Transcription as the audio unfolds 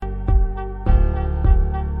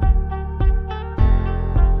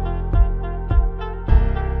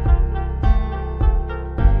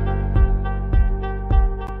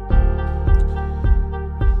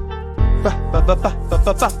We got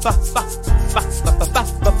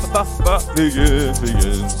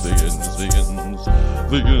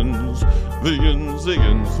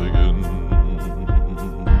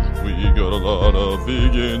a lot of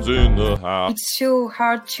vegans in the house. It's so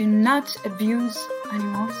hard to not abuse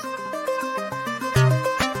animals.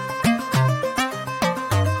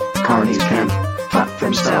 Carnies can fuck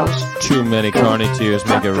themselves. Too many carny tears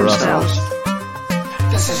make it rough.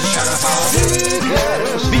 This is a show for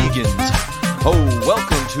Vegans. Oh,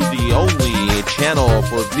 welcome to the only channel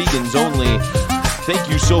for vegans only. Thank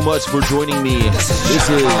you so much for joining me. This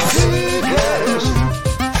is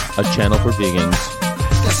a channel for vegans.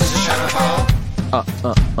 This is a show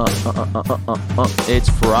for It's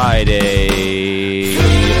Friday,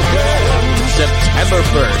 September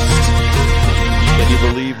 1st. Can you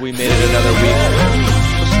believe we made it another week?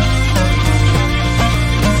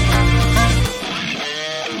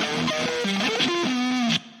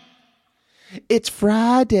 It's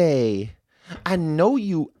Friday. I know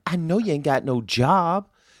you ain't got no job.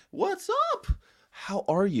 What's up? How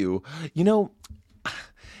are you? You know,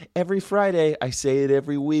 every Friday, I say it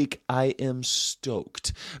every week, I am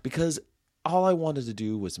stoked because all I wanted to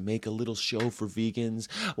do was make a little show for vegans.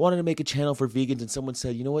 I wanted to make a channel for vegans, and someone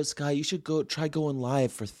said, you know what, Sky, you should try going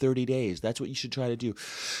live for 30 days. That's what you should try to do.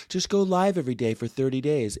 Just go live every day for 30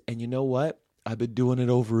 days. And you know what? I've been doing it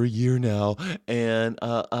over a year now, and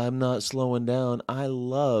I'm not slowing down. I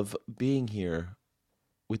love being here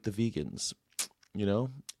with the vegans. You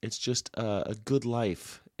know, it's just a good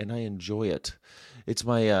life, and I enjoy it. It's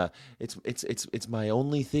my it's my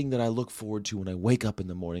only thing that I look forward to when I wake up in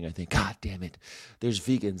the morning. I think, God damn it, there's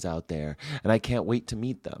vegans out there, and I can't wait to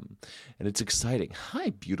meet them. And it's exciting.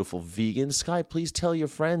 Hi, beautiful vegans. Sky, please tell your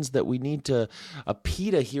friends that we need a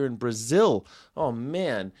PETA here in Brazil. Oh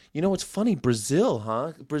man, you know what's funny? Brazil,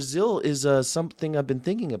 huh? Brazil is something I've been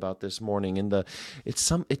thinking about this morning, and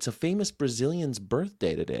it's a famous Brazilian's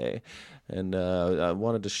birthday today. And I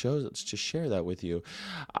wanted to share that with you.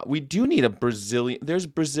 We do need a Brazilian. There's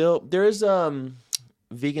Brazil. There's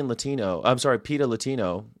vegan Latino. I'm sorry, PETA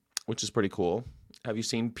Latino, which is pretty cool. Have you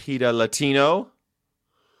seen PETA Latino?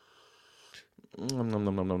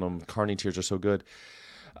 Carny tears are so good.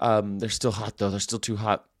 They're still hot though. They're still too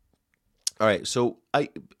hot. All right, so I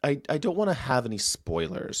don't want to have any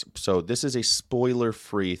spoilers. So this is a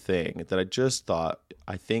spoiler-free thing that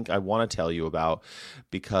I think I want to tell you about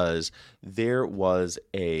because there was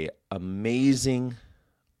a amazing.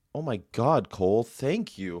 Oh my God, Cole!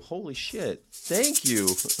 Thank you. Holy shit! Thank you.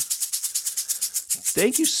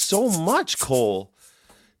 Thank you so much, Cole.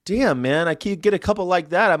 Damn, man, I can get a couple like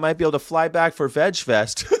that. I might be able to fly back for Veg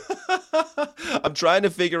Fest. I'm trying to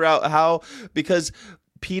figure out how, because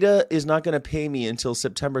PETA is not going to pay me until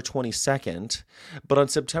September 22nd, but on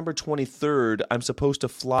September 23rd, I'm supposed to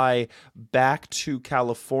fly back to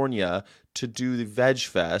California to do the Veg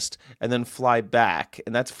Fest and then fly back,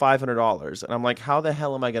 and that's $500. And I'm like, how the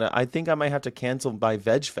hell am I going to? I think I might have to cancel my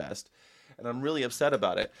Veg Fest, and I'm really upset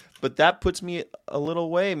about it. But that puts me a little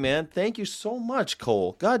way, man. Thank you so much,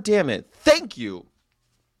 Cole. God damn it. Thank you.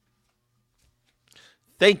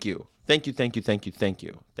 Thank you. Thank you, thank you, thank you, thank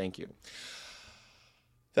you, thank you.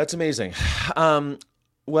 That's amazing.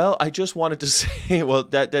 Well, I just wanted to say, well,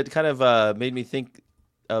 that kind of made me think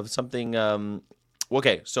of something.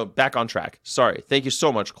 Okay, so back on track. Sorry. Thank you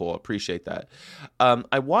so much, Cole. Appreciate that.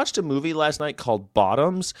 I watched a movie last night called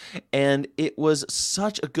Bottoms, and it was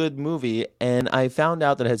such a good movie, and I found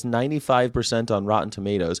out that it has 95% on Rotten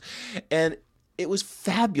Tomatoes, and it was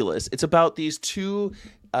fabulous. It's about these two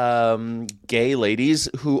gay ladies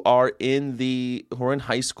who are in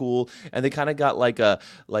high school, and they kind of got like an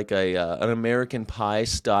American Pie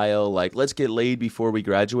style, like let's get laid before we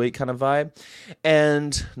graduate kind of vibe.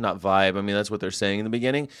 And not vibe, I mean that's what they're saying in the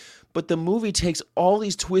beginning, but the movie takes all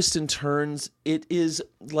these twists and turns. It is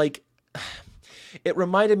like, it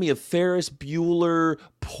reminded me of Ferris Bueller,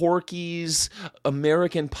 Porky's,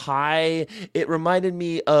 American Pie. It reminded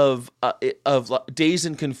me of Dazed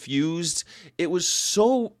and Confused. It was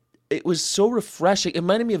so refreshing. It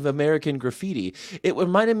reminded me of American Graffiti. It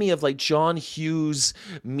reminded me of like John Hughes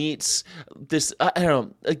meets this. I don't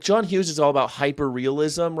know. Like John Hughes is all about hyper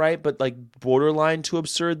realism, right? But like borderline to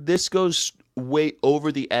absurd. This goes way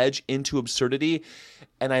over the edge into absurdity,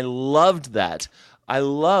 and I loved that. I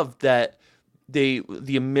loved that.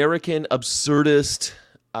 The American absurdist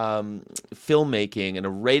filmmaking and a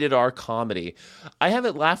rated R comedy. I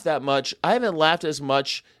haven't laughed that much. I haven't laughed as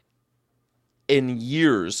much in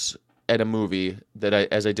years at a movie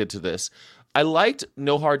as I did to this. I liked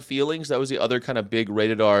No Hard Feelings. That was the other kind of big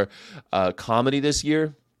rated R comedy this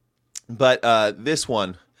year. But this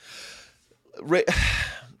one,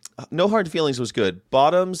 No Hard Feelings was good.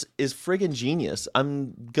 Bottoms is friggin' genius.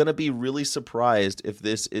 I'm gonna be really surprised if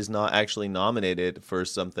this is not actually nominated for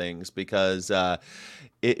some things because it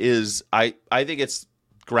is. I think it's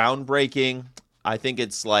groundbreaking. I think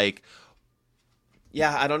it's like,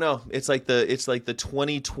 yeah, I don't know. It's like the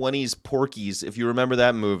 2020s Porky's. If you remember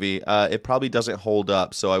that movie, it probably doesn't hold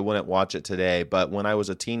up, so I wouldn't watch it today. But when I was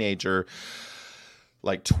a teenager,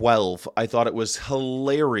 like 12, I thought it was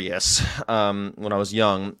hilarious when I was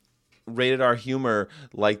young. Rated R humor,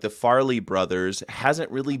 like the Farley brothers, hasn't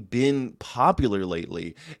really been popular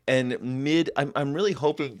lately. And I'm really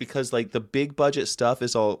hoping, because like the big budget stuff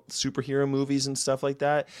is all superhero movies and stuff like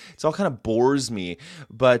that. It's all kind of bores me.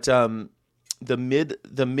 But the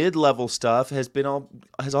mid-level stuff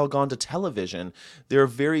has all gone to television. There are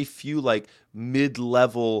very few like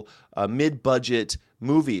mid-level, mid-budget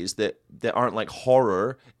movies that aren't like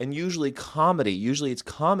horror, and usually comedy. Usually it's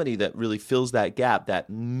comedy that really fills that gap, that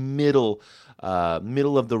middle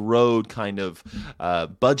of the road kind of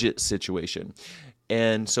budget situation.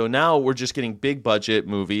 And so now we're just getting big budget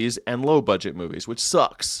movies and low budget movies, which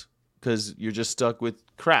sucks because you're just stuck with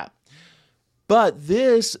crap. But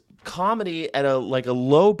this comedy at a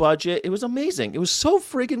low budget, it was amazing. It was so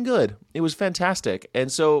friggin' good. It was fantastic.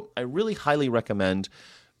 And so I really highly recommend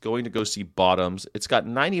going to go see Bottoms. It's got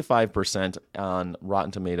 95% on Rotten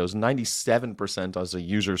Tomatoes, 97% as a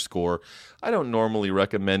user score. I don't normally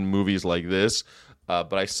recommend movies like this,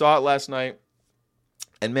 but I saw it last night,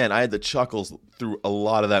 and man, I had the chuckles through a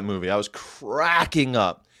lot of that movie. I was cracking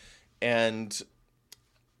up. And,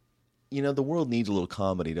 you know, the world needs a little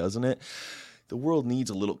comedy, doesn't it? The world needs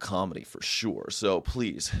a little comedy for sure. So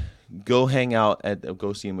please, go hang out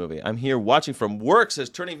go see a movie. I'm here watching from work, says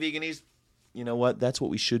Turning Veganese. You know what? That's what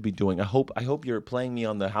we should be doing. I hope you're playing me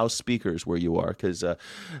on the house speakers where you are, because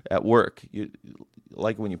at work you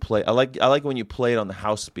like when you play. I like when you play it on the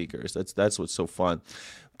house speakers. That's what's so fun.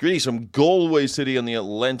 Greetings from Galway City on the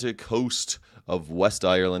Atlantic coast of West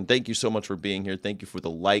Ireland. Thank you so much for being here. Thank you for the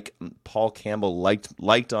like. Paul Campbell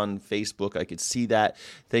liked on Facebook. I could see that.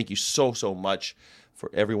 Thank you so much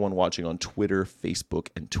for everyone watching on Twitter, Facebook,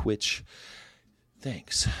 and Twitch.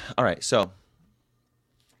 Thanks. All right, so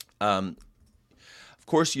of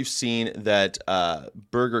course, you've seen that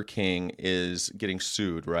Burger King is getting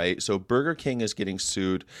sued, right? So Burger King is getting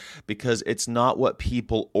sued because it's not what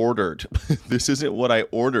people ordered. This isn't what I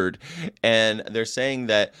ordered. And they're saying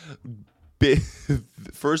that,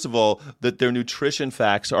 first of all, that their nutrition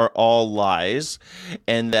facts are all lies,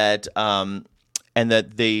 and that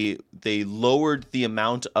they lowered the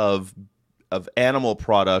amount of animal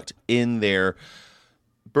product in their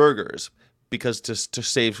burgers because to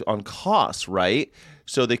save on costs, right?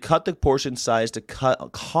 So they cut the portion size to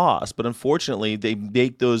cut costs, but unfortunately they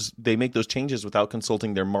make those changes without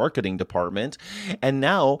consulting their marketing department, and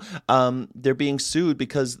now they're being sued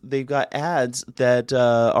because they've got ads that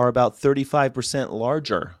are about 35%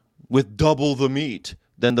 larger with double the meat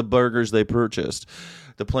than the burgers they purchased.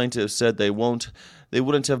 The plaintiffs said they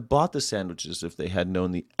wouldn't have bought the sandwiches if they had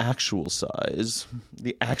known the actual size,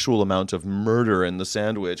 the actual amount of murder in the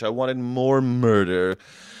sandwich. I wanted more murder.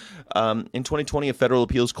 In 2020, a federal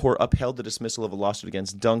appeals court upheld the dismissal of a lawsuit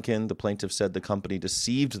against Dunkin'. The plaintiff said the company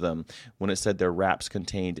deceived them when it said their wraps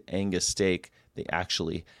contained Angus steak. They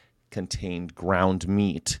actually contained ground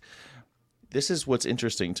meat. This is what's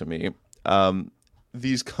interesting to me.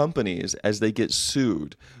 These companies, as they get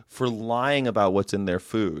sued for lying about what's in their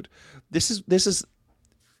food, this is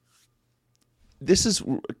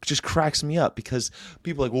just cracks me up, because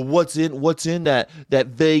people are like, well, what's in that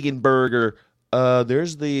vegan burger?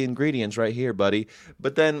 There's the ingredients right here, buddy.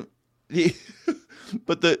 But then the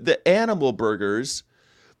animal burgers,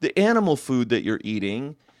 the animal food that you're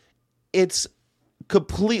eating, it's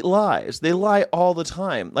complete lies. They lie all the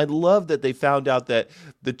time. I love that they found out that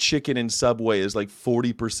the chicken in Subway is like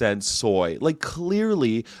 40% soy. Like,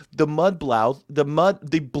 clearly the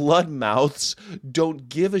blood mouths don't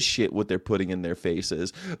give a shit what they're putting in their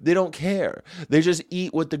faces. They don't care. They just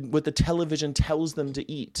eat what the television tells them to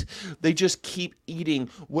eat. They just keep eating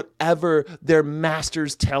whatever their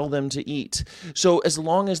masters tell them to eat. So as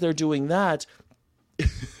long as they're doing that,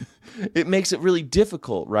 it makes it really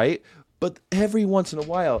difficult, right? But every once in a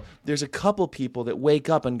while, there's a couple people that wake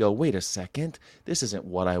up and go, wait a second, this isn't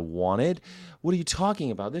what I wanted. What are you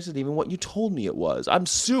talking about? This isn't even what you told me it was. I'm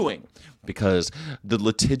suing because the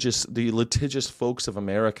litigious folks of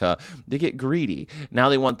America, they get greedy. Now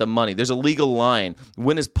they want the money. There's a legal line.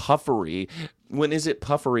 When is puffery? When is it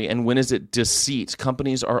puffery and when is it deceit?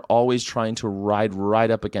 Companies are always trying to ride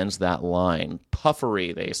right up against that line.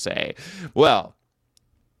 Puffery, they say. Well,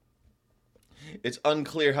 It's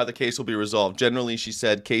unclear how the case will be resolved. Generally, she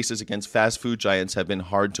said, cases against fast food giants have been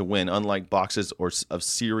hard to win, unlike boxes of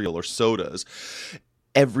cereal or sodas.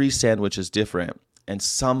 Every sandwich is different, and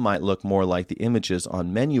some might look more like the images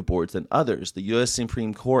on menu boards than others. The U.S.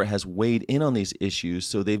 Supreme Court has weighed in on these issues,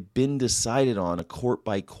 so they've been decided on a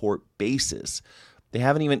court-by-court basis. They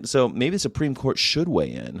haven't even, so maybe the Supreme Court should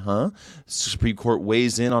weigh in, huh? The Supreme Court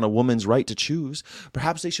weighs in on a woman's right to choose.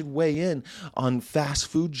 Perhaps they should weigh in on fast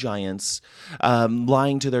food giants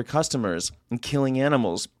lying to their customers and killing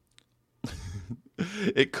animals.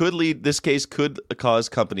 This case could cause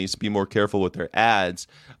companies to be more careful with their ads.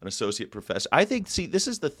 An associate professor. I think, see, this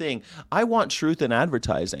is the thing. I want truth in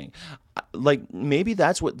advertising. Like, maybe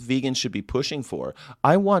that's what vegans should be pushing for.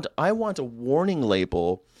 I want a warning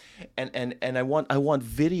label, and I want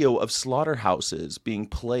video of slaughterhouses being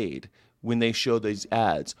played when they show these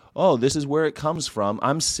ads. Oh, this is where it comes from.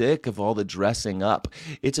 I'm sick of all the dressing up.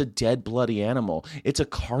 It's a dead, bloody animal. It's a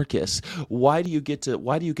carcass. Why do you get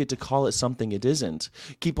to call it something it isn't?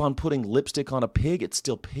 Keep on putting lipstick on a pig. It's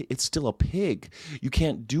still a pig. You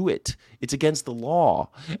can't do it. It's against the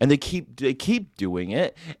law. And they keep doing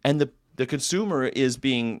it. And the consumer is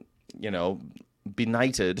being,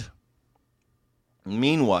 benighted.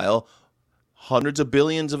 Meanwhile, hundreds of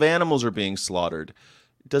billions of animals are being slaughtered.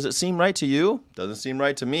 Does it seem right to you? Doesn't seem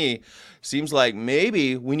right to me. Seems like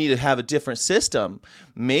maybe we need to have a different system.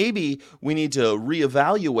 Maybe we need to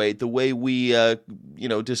reevaluate the way we,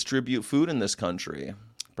 distribute food in this country.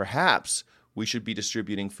 Perhaps we should be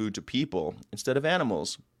distributing food to people instead of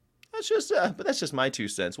animals. But that's just my 2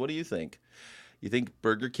 cents. What do you think? You think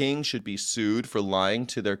Burger King should be sued for lying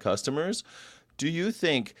to their customers? Do you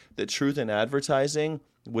think that truth in advertising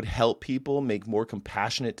would help people make more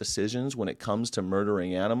compassionate decisions when it comes to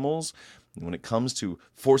murdering animals, when it comes to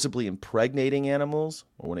forcibly impregnating animals,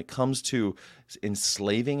 or when it comes to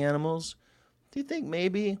enslaving animals? Do you think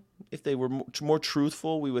maybe if they were more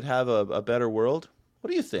truthful, we would have a better world? What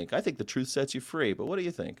do you think? I think the truth sets you free, but what do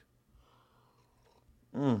you think?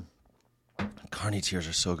 Carney tears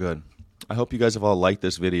are so good. I hope you guys have all liked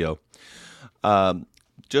this video.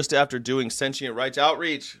 Just after doing Sentient Rights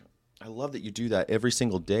Outreach, I love that you do that every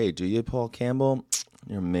single day. Do you, Paul Campbell?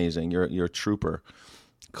 You're amazing. You're a trooper.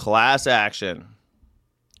 Class action.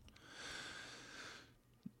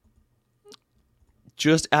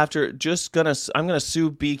 I'm gonna sue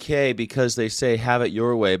BK because they say have it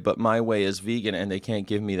your way, but my way is vegan, and they can't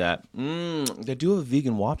give me that. They do have a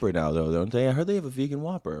vegan Whopper now, though, don't they? I heard they have a vegan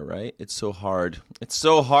Whopper, right? It's so hard. It's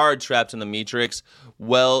so hard, trapped in the Matrix.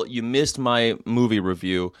 Well, you missed my movie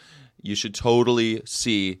review. You should totally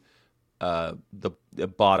see the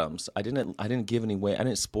Bottoms. I didn't give any way. I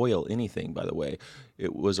didn't spoil anything, by the way.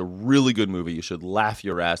 It was a really good movie. You should laugh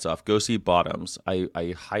your ass off. Go see Bottoms.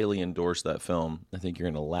 I highly endorse that film. I think you're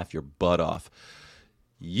gonna laugh your butt off.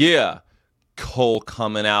 Yeah, Cole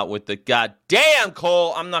coming out with the goddamn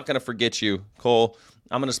Cole. I'm not gonna forget you, Cole.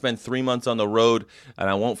 I'm gonna spend 3 months on the road, and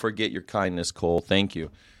I won't forget your kindness, Cole. Thank you.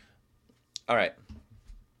 All right.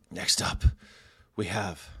 Next up, we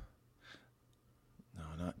have.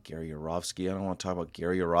 Not Gary Yourofsky. I don't want to talk about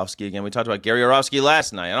Gary Yourofsky again. We talked about Gary Yourofsky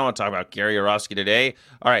last night. I don't want to talk about Gary Yourofsky today.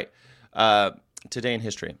 All right. Today in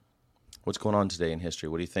history. What's going on today in history?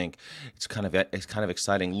 What do you think? It's kind of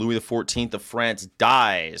exciting. Louis XIV of France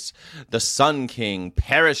dies. The Sun King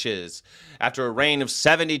perishes after a reign of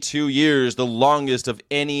 72 years, the longest of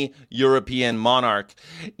any European monarch.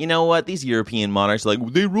 You know what? These European monarchs,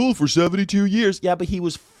 they ruled for 72 years. Yeah, but he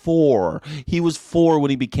was 4. He was 4 when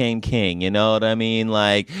he became king. You know what I mean?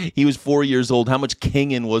 He was 4 years old. How much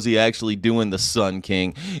kinging was he actually doing, the Sun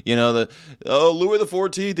King? You know, Louis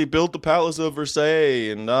XIV, he built the Palace of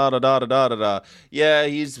Versailles and da-da-da-da-da-da. Yeah,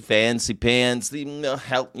 he's fancy pants.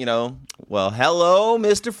 Well, hello,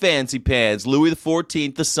 Mr. Fancy Pants. Louis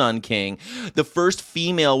XIV, the Sun King. The first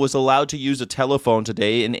female was allowed to use a telephone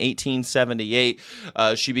today in 1878.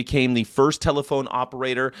 She became the first telephone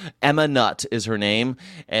operator. Emma Nutt is her name.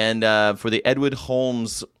 And for the Edwin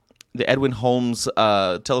Holmes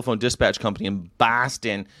telephone dispatch company in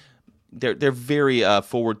Boston, they're very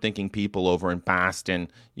forward-thinking people over in Boston.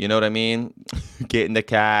 You know what I mean? Get in the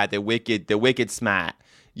car. They're wicked smart.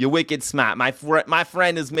 You're wicked smart. My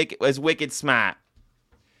friend is wicked smart.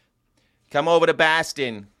 Come over to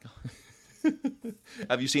Boston.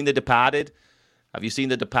 Have you seen The Departed?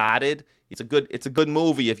 It's a good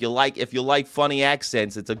movie. If you like funny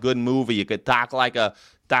accents, it's a good movie. You could talk like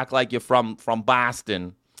you're from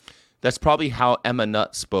Boston. That's probably how Emma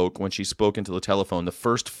Nutt spoke when she spoke into the telephone, the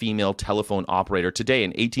first female telephone operator today in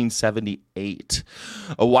 1878.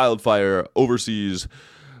 A wildfire overseas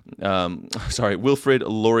Wilfrid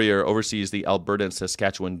Laurier oversees the Alberta and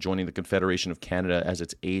Saskatchewan, joining the Confederation of Canada as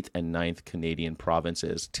its 8th and 9th Canadian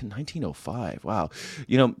provinces. To 1905. Wow.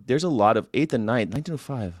 There's a lot of 8th and 9th.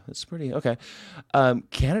 1905. That's pretty, okay.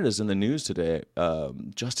 Canada's in the news today.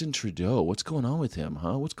 Justin Trudeau. What's going on with him,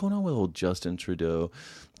 huh? What's going on with old Justin Trudeau?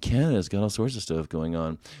 Canada's got all sorts of stuff going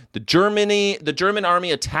on. The German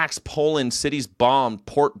army attacks Poland. Cities bombed.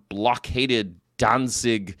 Port blockaded.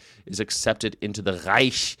 Danzig is accepted into the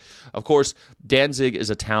Reich. Of course, Danzig is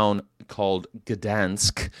a town called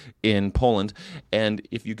Gdansk in Poland. And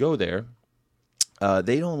if you go there,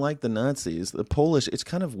 they don't like the Nazis. The Polish, it's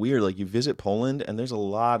kind of weird. Like, you visit Poland, and there's a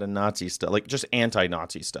lot of Nazi stuff, like just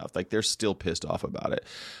anti-Nazi stuff. Like, they're still pissed off about it.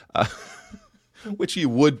 Which you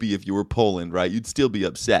would be if you were Poland, right? You'd still be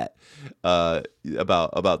upset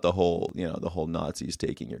about the whole, the whole Nazis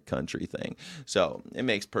taking your country thing. So it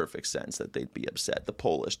makes perfect sense that they'd be upset. The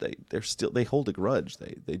Polish, they hold a grudge.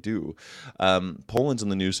 They do. Poland's in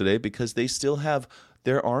the news today because they still have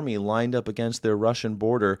their army lined up against their Russian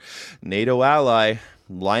border. NATO ally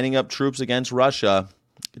lining up troops against Russia.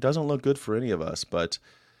 It doesn't look good for any of us, but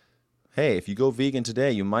hey, if you go vegan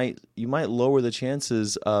today, you might lower the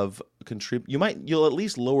chances of you'll at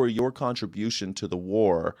least lower your contribution to the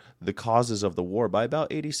war, the causes of the war, by about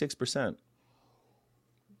 86%.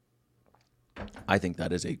 I think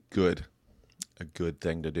that is a good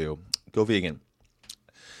thing to do. Go vegan.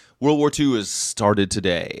 World War II has started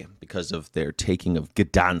today because of their taking of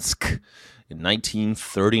Gdansk in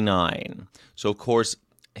 1939. So, of course,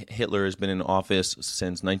 Hitler has been in office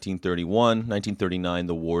since 1931. 1939,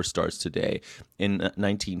 the war starts today. In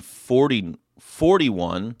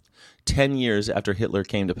 1941, 10 years after Hitler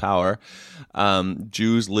came to power,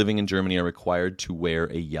 Jews living in Germany are required to wear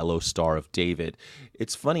a yellow Star of David.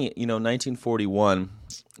 It's funny, 1941,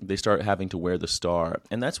 they start having to wear the star.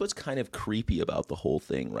 And that's what's kind of creepy about the whole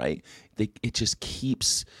thing, right? It just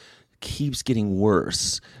keeps getting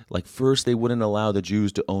worse. Like, first they wouldn't allow the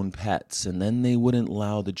Jews to own pets, and then they wouldn't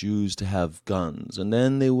allow the Jews to have guns, and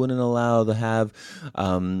then they wouldn't allow to have,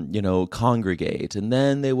 congregate, and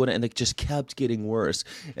then they wouldn't, and it just kept getting worse.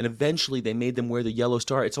 And eventually they made them wear the yellow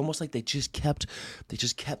star. It's almost like they just kept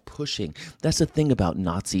pushing. That's the thing about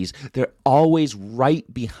Nazis. They're always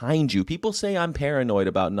right behind you. People say I'm paranoid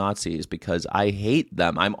about Nazis because I hate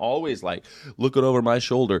them. I'm always like looking over my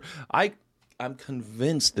shoulder. I'm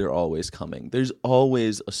convinced they're always coming. There's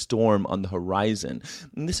always a storm on the horizon.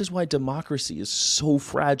 And this is why democracy is so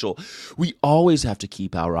fragile. We always have to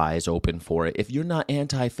keep our eyes open for it. If you're not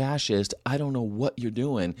anti-fascist, I don't know what you're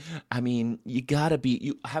doing. I mean, you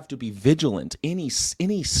have to be vigilant. Any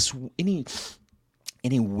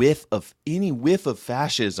whiff of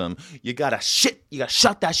fascism, you gotta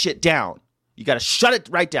shut that shit down. You got to shut it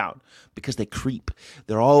right down because they creep.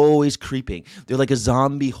 They're always creeping. They're like a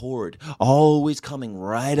zombie horde, always coming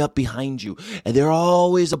right up behind you. And they're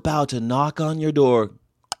always about to knock on your door.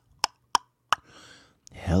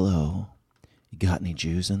 Hello, you got any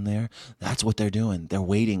Jews in there? That's what they're doing. They're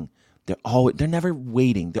waiting. They're never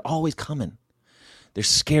waiting. They're always coming. They're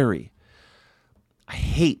scary. I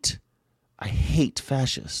hate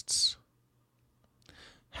fascists.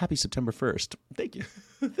 Happy September 1st. Thank you.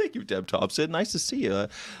 Thank you, Deb Thompson. Nice to see you.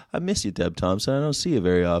 I miss you, Deb Thompson. I don't see you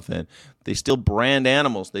very often. They still brand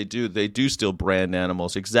animals. They do still brand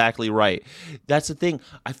animals. Exactly right. That's the thing.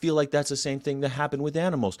 I feel like that's the same thing that happened with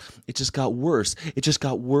animals. It just got worse. It just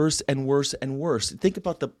got worse and worse and worse. Think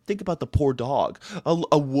about the poor dog.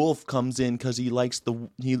 A wolf comes in because he likes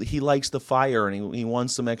the fire and he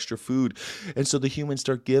wants some extra food, and so the humans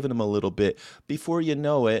start giving him a little bit. Before you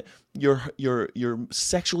know it, you're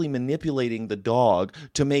sexually manipulating the dog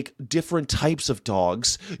to make different types of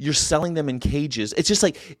dogs. You're selling them in cages. It's just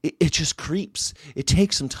like it just creeps. It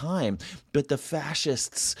takes some time, but the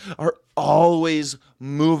fascists are always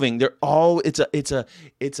moving. It's a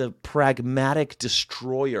pragmatic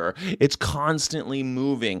destroyer. It's constantly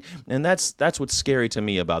moving, and that's what's scary to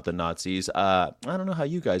me about the Nazis. I don't know how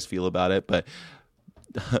you guys feel about it, but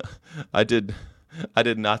I did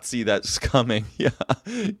not see that coming. Yeah.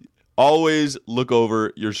 Always look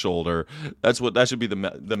over your shoulder. That should be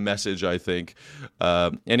the message, I think.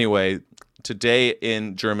 Anyway, today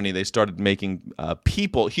in Germany, they started making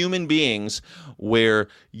human beings, wear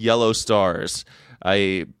yellow stars.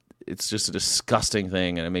 It's just a disgusting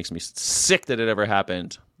thing, and it makes me sick that it ever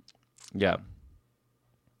happened. Yeah.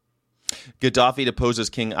 Gaddafi deposes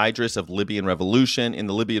King Idris of Libyan Revolution. In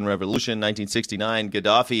the Libyan Revolution, 1969,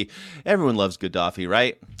 Gaddafi, everyone loves Gaddafi,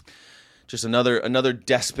 right? just another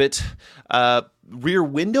despot. Rear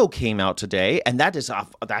Window came out today, and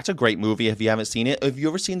that's a great movie if you haven't seen it. Have you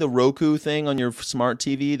ever seen the Roku thing on your smart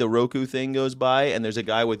TV? The Roku thing goes by, and there's a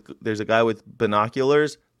guy with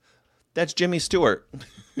binoculars. That's Jimmy Stewart.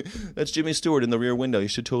 That's Jimmy Stewart in The Rear Window. You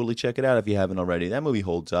should totally check it out if you haven't already. That movie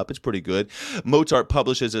holds up. It's pretty good. Mozart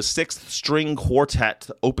publishes a sixth string quartet,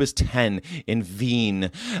 Opus 10, in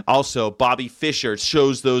Wien. Also, Bobby Fischer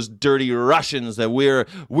shows those dirty Russians that we're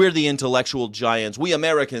the intellectual giants. We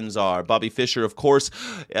Americans are. Bobby Fischer, of course,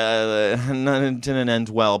 didn't end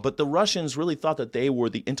well. But the Russians really thought that they were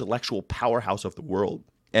the intellectual powerhouse of the world.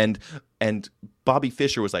 And Bobby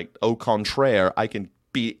Fischer was like, au contraire, I can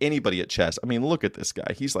beat anybody at chess. I mean, look at this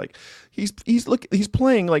guy. He's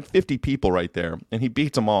playing like 50 people right there, and he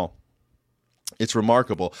beats them all. It's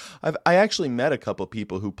remarkable. I actually met a couple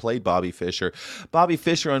people who played Bobby Fischer. Bobby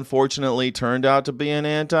Fischer, unfortunately, turned out to be an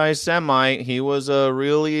anti-Semite. He was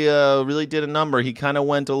really did a number. He kind of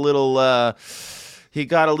went a little. He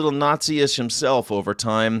got a little Nazi-ish himself over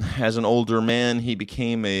time. As an older man, he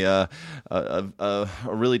became a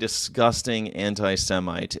really disgusting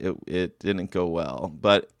anti-Semite. It didn't go well,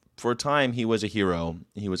 but for a time, he was a hero.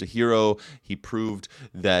 He was a hero. He proved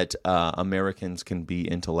that Americans can be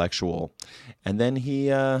intellectual, and then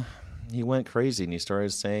he went crazy and he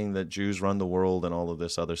started saying that Jews run the world and all of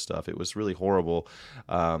this other stuff. It was really horrible.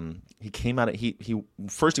 He came out. He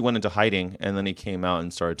first he went into hiding, and then he came out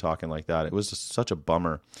and started talking like that. It was just such a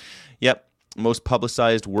bummer. Yep, most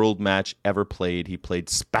publicized world match ever played. He played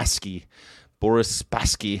Spassky, Boris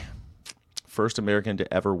Spassky, first American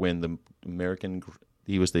to ever win the American.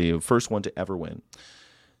 He was the first one to ever win.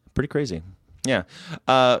 Pretty crazy. Yeah.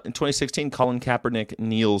 In 2016, Colin Kaepernick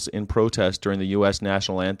kneels in protest during the U.S.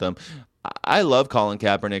 national anthem. I love Colin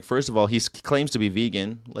Kaepernick. First of all, he claims to be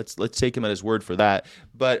vegan. Let's take him at his word for that.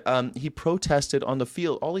 But he protested on the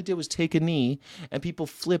field. All he did was take a knee, and people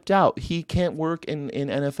flipped out. He can't work in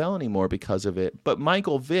NFL anymore because of it. But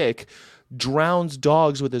Michael Vick drowns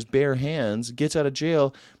dogs with his bare hands, gets out of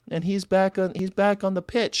jail, and he's back on the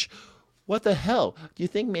pitch. What the hell? Do you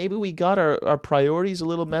think maybe we got our priorities a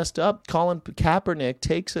little messed up? Colin Kaepernick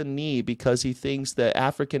takes a knee because he thinks that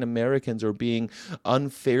African Americans are being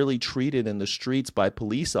unfairly treated in the streets by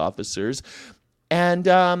police officers. And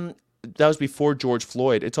that was before George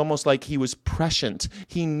Floyd. It's almost like he was prescient.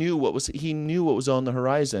 He knew what was on the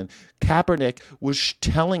horizon. Kaepernick was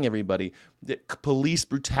telling everybody that police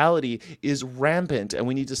brutality is rampant and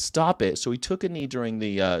we need to stop it. So he took a knee during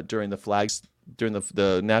the flags. During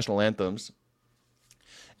the national anthems,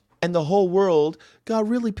 and the whole world got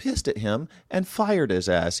really pissed at him and fired his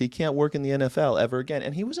ass. He can't work in the NFL ever again.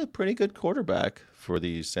 And he was a pretty good quarterback for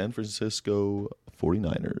the San Francisco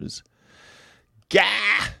 49ers.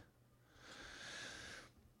 Gah!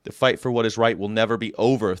 The fight for what is right will never be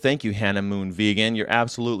over. Thank you, Hannah Moon Vegan. You're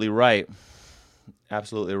absolutely right.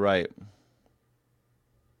 Absolutely right.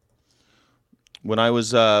 When I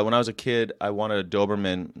was a kid, I wanted a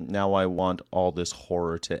Doberman. Now I want all this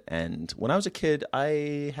horror to end. When I was a kid,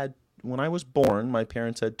 when I was born, my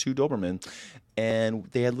parents had 2 Doberman, and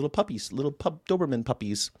they had little puppies, Doberman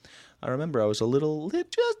puppies. I remember I was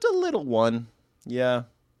just a little one. Yeah.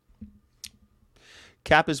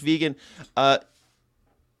 Cap is vegan.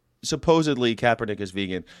 Supposedly Kaepernick is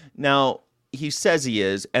vegan. Now, he says he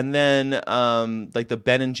is, and then like the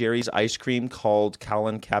Ben and Jerry's ice cream called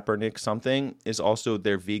Colin Kaepernick something is also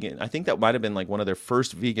their vegan. I think that might have been like one of their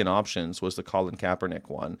first vegan options was the Colin Kaepernick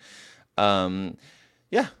one.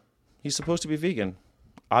 Yeah, he's supposed to be vegan.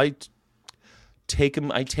 I take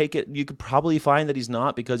it. You could probably find that he's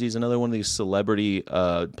not because he's another one of these celebrity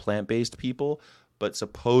plant-based people. But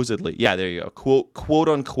supposedly, yeah, there you go. Quote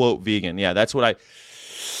unquote vegan. Yeah, that's what I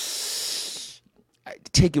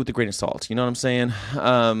take it with a grain of salt. You know what I'm saying?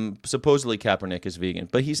 Supposedly Kaepernick is vegan,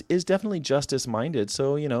 but he is definitely justice minded.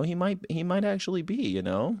 So, he might actually be,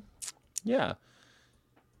 Yeah.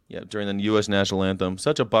 Yeah. During the U.S. national anthem.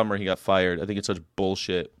 Such a bummer he got fired. I think it's such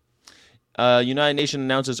bullshit. United Nations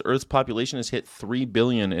announces Earth's population has hit 3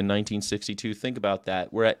 billion in 1962. Think about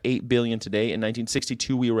that. We're at 8 billion today. In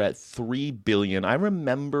 1962, we were at 3 billion. I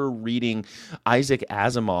remember reading Isaac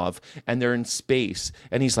Asimov, and they're in space,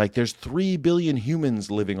 and he's like, there's 3 billion humans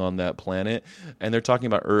living on that planet, and they're talking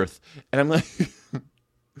about Earth. And I'm like,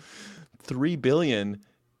 3 billion?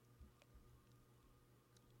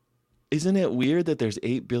 Isn't it weird that there's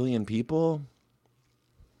 8 billion people?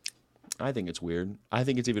 I think it's weird. I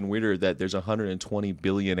think it's even weirder that there's 120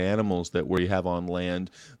 billion animals that we have on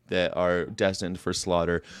land that are destined for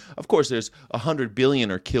slaughter. Of course, there's 100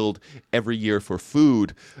 billion are killed every year for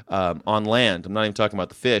food on land. I'm not even talking about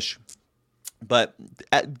the fish. But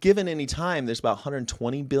given any time, there's about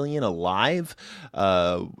 120 billion alive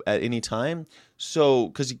at any time. So,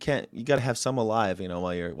 because you got to have some alive,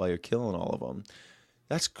 while you're killing all of them.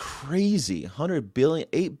 That's crazy. 100 billion,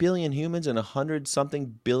 8 billion humans and 100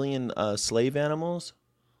 something billion slave animals.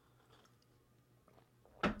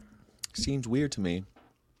 Seems weird to me.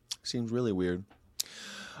 Seems really weird.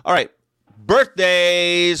 All right.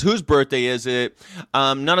 Birthdays. Whose birthday is it?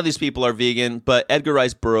 None of these people are vegan, but Edgar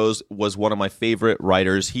Rice Burroughs was one of my favorite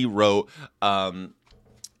writers. He wrote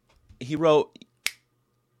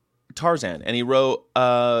Tarzan, and he wrote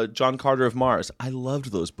John Carter of Mars. I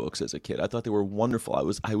loved those books as a kid. I thought they were wonderful. I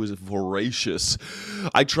was voracious.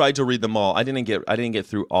 I tried to read them all. I didn't get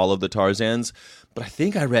through all of the Tarzans, but I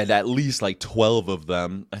think I read at least like 12 of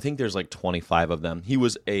them. I think there's like 25 of them. He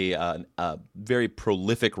was a very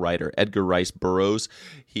prolific writer, Edgar Rice Burroughs.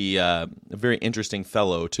 He a very interesting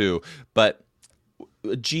fellow too, but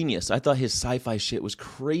a genius. I thought his sci-fi shit was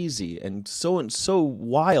crazy and so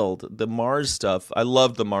wild. The Mars stuff, I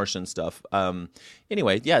love the Martian stuff.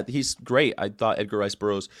 Anyway, yeah, he's great. I thought Edgar Rice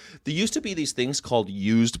Burroughs. There used to be these things called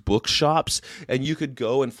used bookshops, and you could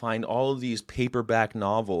go and find all of these paperback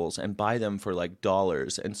novels and buy them for like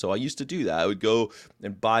dollars. And so I used to do that. I would go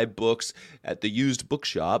and buy books at the used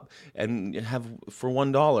bookshop and have for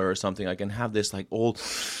 $1 or something. I can have this like old.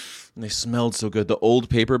 And they smelled so good. The old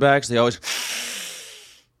paperbacks, they always.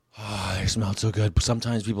 Oh, they smelled so good.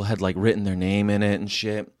 Sometimes people had like written their name in it and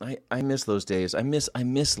shit. I miss those days. I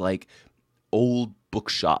miss like old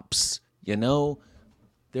bookshops. They're not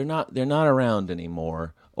around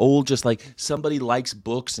anymore. Old, just like somebody likes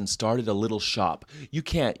books and started a little shop. You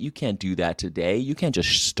can't do that today. You can't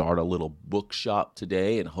just start a little bookshop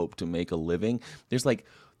today and hope to make a living. There's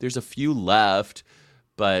a few left,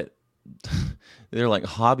 but they're like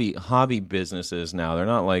hobby businesses now. They're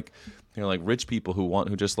not like. They're like rich people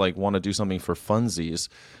who just like want to do something for funsies.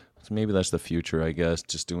 So maybe that's the future, I guess,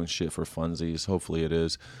 just doing shit for funsies. Hopefully it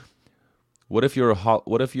is. What if you're a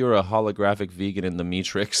holographic vegan in the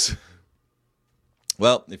Matrix?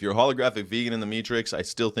 Well, if you're a holographic vegan in the Matrix, I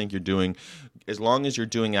still think as long as you're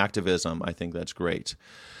doing activism, I think that's great.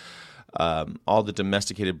 All the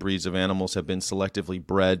domesticated breeds of animals have been selectively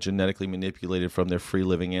bred, genetically manipulated from their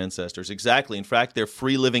free-living ancestors. Exactly. In fact, their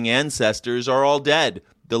free-living ancestors are all dead.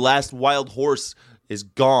 The last wild horse is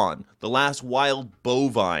gone. The last wild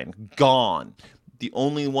bovine, gone. The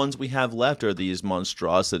only ones we have left are these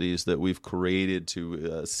monstrosities that we've created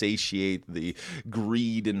to satiate the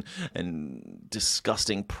greed and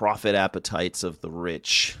disgusting profit appetites of the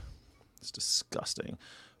rich. It's disgusting.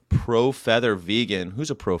 Pro-feather vegan. Who's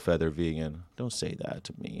a pro-feather vegan? Don't say that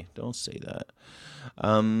to me. Don't say that.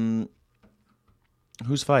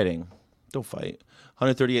 Who's fighting? Don't fight.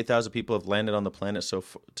 138,000 people have landed on the planet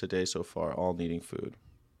today so far, all needing food.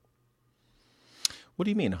 What do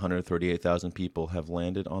you mean 138,000 people have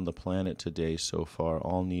landed on the planet today so far,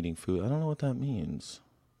 all needing food? I don't know what that means.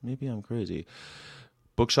 Maybe I'm crazy.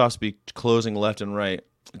 Bookshops be closing left and right.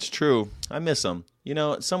 It's true. I miss them.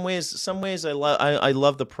 Some ways I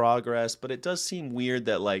love the progress, but it does seem weird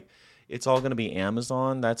that like it's all going to be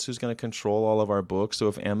Amazon. That's who's going to control all of our books. So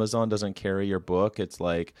if Amazon doesn't carry your book, it's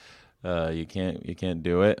like you can't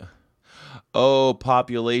do it. Oh,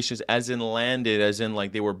 populations, as in landed, as in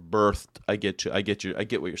like they were birthed. I get you. I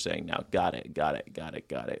get what you're saying now. Got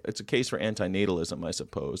it. It's a case for antinatalism, I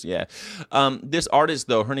suppose. Yeah. This artist,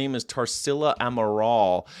 though, her name is Tarsila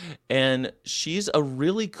Amaral, and she's a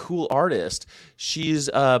really cool artist. She's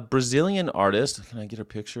a Brazilian artist. Can I get her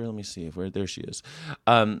picture? Let me see. There she is.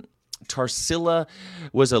 Tarsila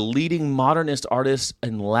was a leading modernist artist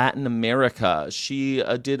in Latin America. She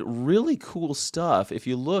did really cool stuff. If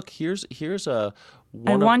you look, here's a.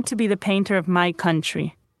 I want to be the painter of my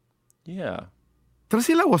country. Yeah.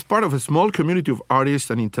 Tarsila was part of a small community of artists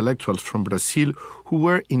and intellectuals from Brazil who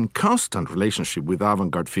were in constant relationship with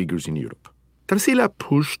avant-garde figures in Europe. Tarsila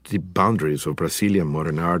pushed the boundaries of Brazilian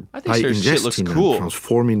modern art by ingesting and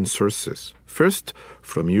transforming sources. First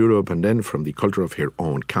from Europe and then from the culture of her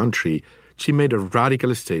own country, she made a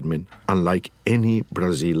radical statement unlike any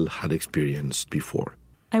Brazil had experienced before.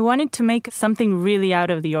 I wanted to make something really out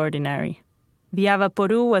of the ordinary. The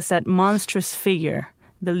Avaporu was that monstrous figure,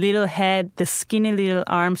 the little head, the skinny little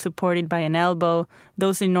arm supported by an elbow,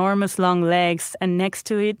 those enormous long legs, and next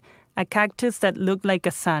to it, a cactus that looked like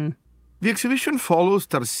a sun. The exhibition follows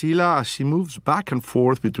Tarsila as she moves back and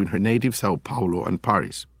forth between her native Sao Paulo and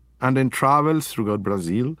Paris, and then travels throughout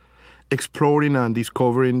Brazil, exploring and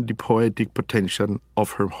discovering the poetic potential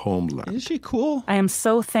of her homeland. Isn't she cool? I am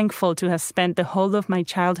so thankful to have spent the whole of my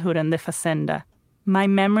childhood on the fazenda. My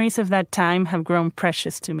memories of that time have grown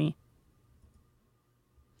precious to me.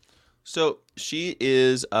 So she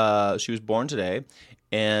is. She was born today,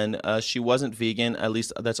 and she wasn't vegan. At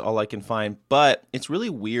least that's all I can find. But it's really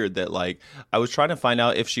weird that like I was trying to find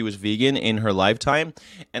out if she was vegan in her lifetime,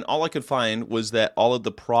 and all I could find was that all of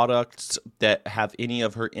the products that have any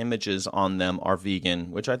of her images on them are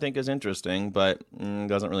vegan, which I think is interesting, but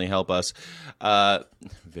doesn't really help us.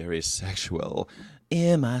 Very sexual.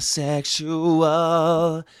 Am I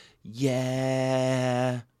sexual?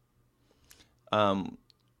 Yeah.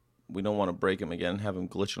 We don't want to break him again, have him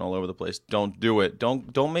glitching all over the place. Don't do it.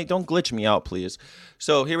 Don't glitch me out, please.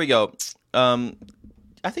 So here we go.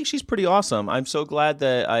 I think she's pretty awesome. I'm so glad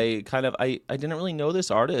that I didn't really know this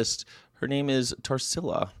artist. Her name is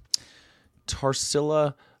Tarsila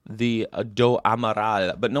the Do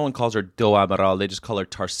Amaral, but no one calls her Do Amaral. They just call her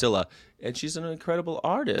Tarsila, and she's an incredible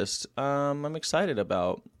artist. I'm excited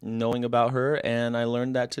about knowing about her, and I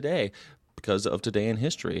learned that today because of Today in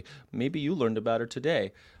History. Maybe you learned about her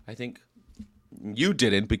today. I think you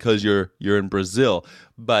didn't because you're in Brazil,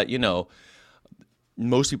 but you know,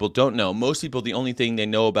 most people don't know. Most people, the only thing they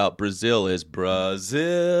know about Brazil is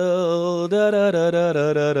Brazil, da da da da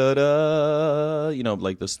da da da da. You know,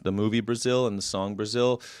 like the movie Brazil and the song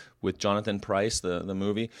Brazil with Jonathan Pryce, the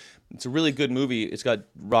movie. It's a really good movie. It's got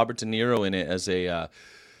Robert De Niro in it as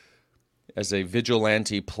a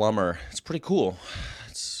vigilante plumber. It's pretty cool.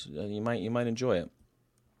 You might enjoy it.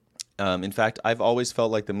 In fact, I've always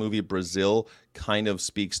felt like the movie Brazil kind of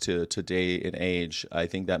speaks to today and age. I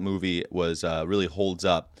think that movie was really holds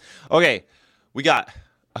up. Okay, we got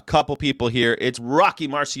a couple people here. It's Rocky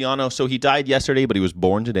Marciano. So he died yesterday, but he was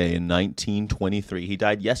born today in 1923. He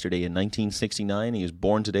died yesterday in 1969. He was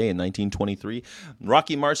born today in 1923.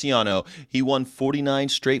 Rocky Marciano. He won 49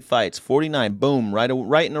 straight fights. 49, boom, right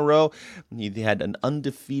in a row. He had an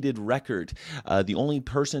undefeated record. The only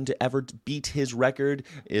person to ever beat his record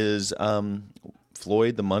is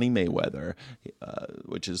Floyd the Money Mayweather,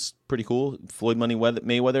 which is pretty cool. Floyd Money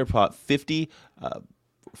Mayweather fought 50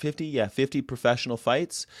 professional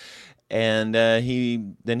fights, and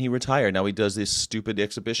he retired. Now he does these stupid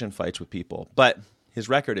exhibition fights with people, but his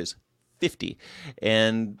record is 50,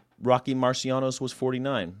 and Rocky Marciano's was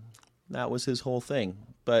 49. That was his whole thing,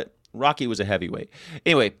 but Rocky was a heavyweight.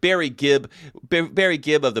 Anyway, Barry Gibb of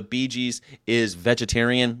the Bee Gees is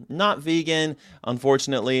vegetarian, not vegan.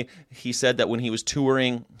 Unfortunately, he said that when he was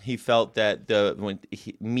touring, he felt that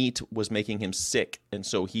meat was making him sick, and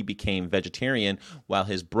so he became vegetarian. While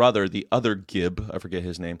his brother, the other Gibb, I forget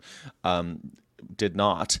his name, did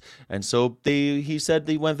not, and so he said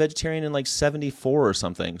they went vegetarian in like 1974 or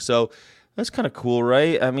something. So that's kind of cool,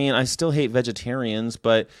 right? I mean, I still hate vegetarians,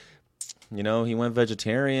 but you know, he went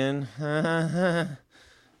vegetarian.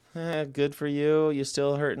 Good for you. You're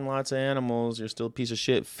still hurting lots of animals. You're still a piece of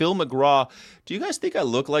shit. Phil McGraw. Do you guys think I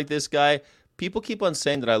look like this guy? People keep on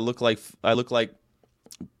saying that I look like him. Do I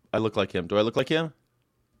look like him?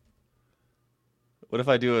 What if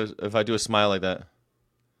I do a smile like that?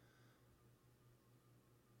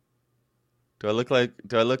 Do I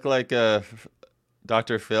look like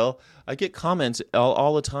Dr. Phil? I get comments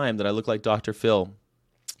all the time that I look like Dr. Phil.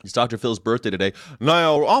 It's Dr. Phil's birthday today.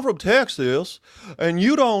 Now, I'm from Texas, and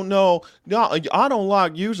you don't know, I don't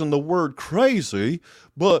like using the word crazy,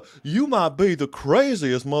 but you might be the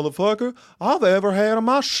craziest motherfucker I've ever had on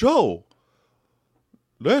my show.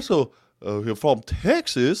 From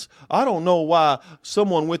Texas. I don't know why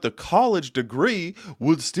someone with a college degree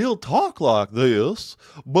would still talk like this,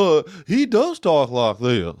 but he does talk like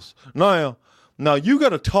this. Now you got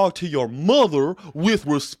to talk to your mother with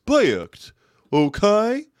respect,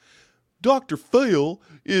 okay? Dr. Phil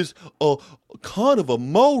is a kind of a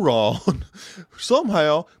moron.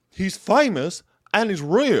 Somehow he's famous and he's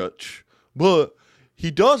rich, but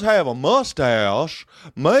he does have a mustache.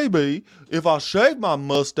 Maybe if I shave my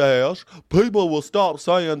mustache, people will stop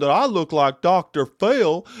saying that I look like Dr.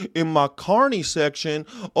 Phil in my Carney section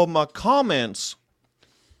of my comments.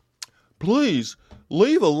 Please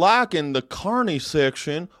leave a like in the Carney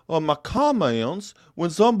section of my comments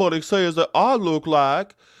when somebody says that I look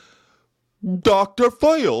like Dr.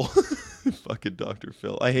 Phil. Fucking Dr.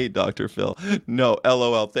 Phil. I hate Dr. Phil. No,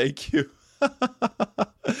 LOL. Thank you.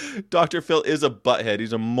 Dr. Phil is a butthead.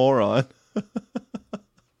 He's a moron.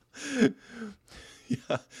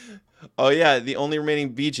 Yeah. Oh, yeah. The only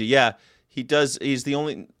remaining Fiji. Yeah. He does. He's the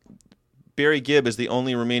only. Barry Gibb is the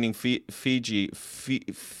only remaining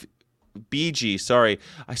BG, sorry.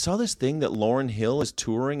 I saw this thing that Lauryn Hill is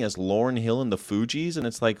touring as Lauryn Hill and the Fugees, and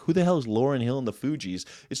it's like, who the hell is Lauryn Hill and the Fugees?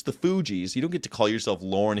 It's the Fugees. You don't get to call yourself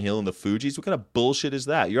Lauryn Hill and the Fugees. What kind of bullshit is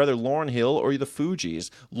that? You're either Lauryn Hill or you're the Fugees.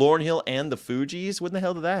 Lauryn Hill and the Fugees? When the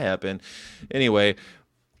hell did that happen? Anyway,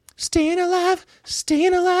 Staying alive,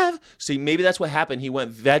 staying alive. See, maybe that's what happened. He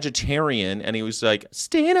went vegetarian and he was like,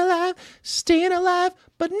 staying alive,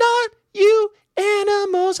 but not you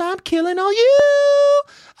animals. I'm killing all you.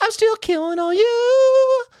 I'm still killing all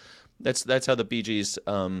you. That's how the Bee Gees,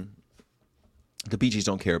 don't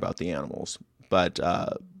care about the animals, but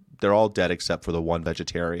they're all dead except for the one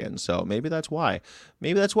vegetarian. So maybe that's why.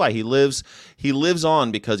 Maybe that's why he lives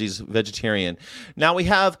on because he's vegetarian. Now we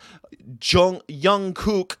have Young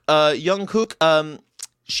Kook.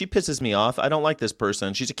 She pisses me off. I don't like this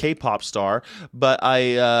person. She's a K-pop star, but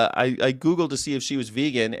I Googled to see if she was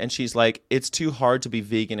vegan, and she's like, it's too hard to be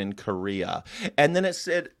vegan in Korea. And then it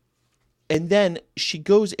said, and then she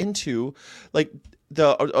goes into, like,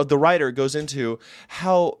 the writer goes into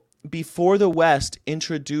how before the West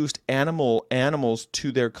introduced animals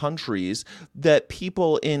to their countries, that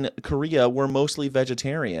people in Korea were mostly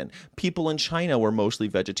vegetarian. People in China were mostly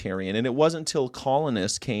vegetarian. And it wasn't until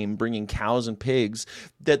colonists came bringing cows and pigs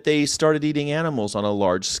that they started eating animals on a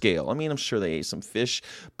large scale. I mean, I'm sure they ate some fish,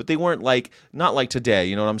 but they weren't not like today.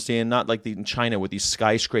 You know what I'm saying? Not like in China with these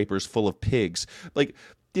skyscrapers full of pigs. Like,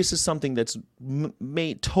 this is something that's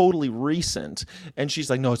made totally recent. And she's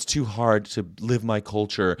like, no, it's too hard to live my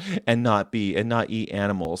culture and not eat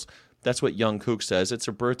animals. That's what Young Kook says. It's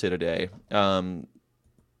her birthday today.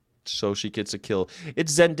 So she gets a kill.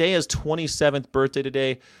 It's Zendaya's 27th birthday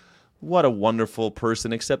today. What a wonderful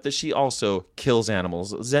person, except that she also kills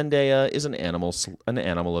animals. Zendaya is an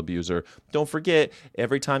animal abuser. Don't forget,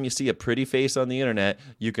 every time you see a pretty face on the internet,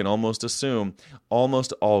 you can almost assume,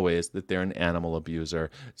 almost always, that they're an animal abuser.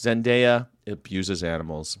 Zendaya abuses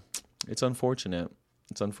animals. It's unfortunate.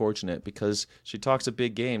 It's unfortunate because she talks a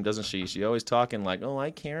big game, doesn't she? She's always talking like, oh, I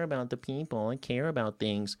care about the people. I care about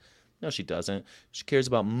things. No, she doesn't. She cares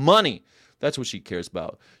about money. That's what she cares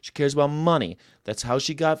about. She cares about money. That's how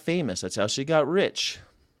she got famous. That's how she got rich.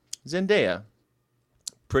 Zendaya,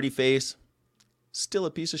 pretty face, still a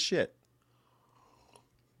piece of shit.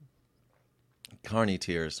 Carney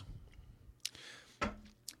tears.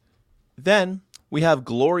 Then we have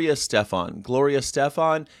Gloria Stefan. Gloria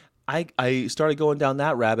Stefan, I started going down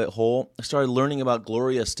that rabbit hole. I started learning about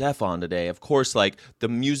Gloria Stefan today. Of course, like, the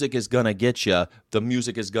music is gonna get you. The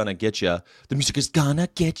music is gonna get you. The music is gonna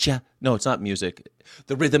get you. No, it's not music.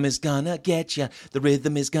 The rhythm is gonna get you. The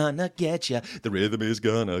rhythm is gonna get you. The rhythm is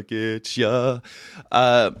gonna get you.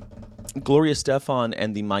 Gloria Stefan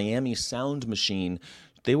and the Miami Sound Machine,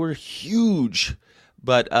 they were huge.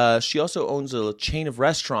 But she also owns a chain of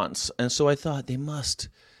restaurants. And so I thought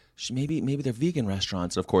maybe they're vegan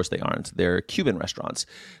restaurants. Of course they aren't. They're Cuban restaurants.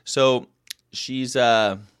 So she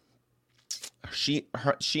and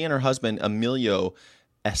her husband Emilio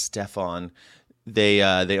Estefan, they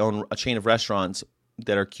own a chain of restaurants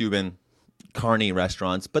that are Cuban carne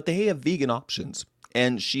restaurants, but they have vegan options.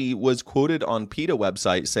 And she was quoted on PETA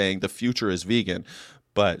website saying the future is vegan,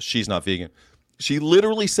 but she's not vegan. She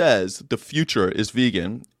literally says the future is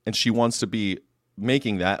vegan, and she wants to be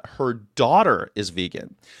making that. Her daughter is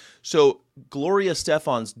vegan. So Gloria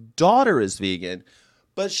Stefan's daughter is vegan,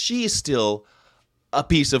 but she's still a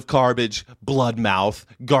piece of garbage, blood mouth,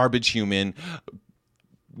 garbage human,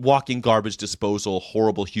 walking garbage disposal,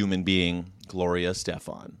 horrible human being, Gloria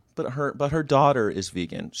Stefan. But her daughter is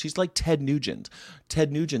vegan. She's like Ted Nugent.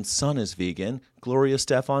 Ted Nugent's son is vegan. Gloria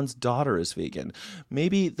Stefan's daughter is vegan.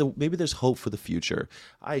 Maybe there's hope for the future.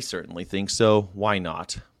 I certainly think so. Why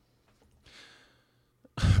not?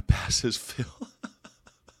 Passes Phil.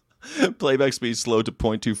 Playback speed slowed to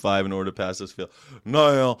 0.25 in order to pass this fill.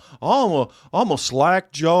 Now, I'm a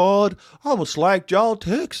slack-jawed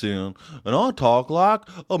Texan, and I talk like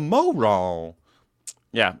a moron.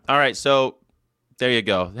 Yeah, all right, so there you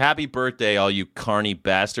go. Happy birthday, all you carny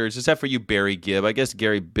bastards, except for you, Barry Gibb. I guess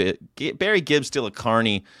Barry Gibb's still a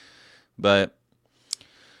carny, but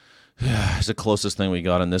it's the closest thing we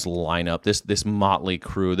got in this lineup, this motley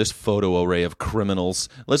crew, this photo array of criminals.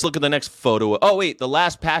 Let's look at the next photo. Oh, wait, the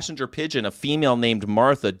last passenger pigeon, a female named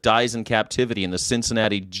Martha, dies in captivity in the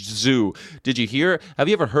Cincinnati Zoo. Did you hear? Have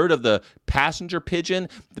you ever heard of the passenger pigeon?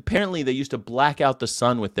 Apparently, they used to black out the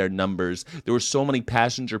sun with their numbers. There were so many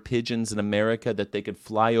passenger pigeons in America that they could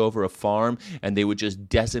fly over a farm and they would just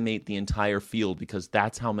decimate the entire field because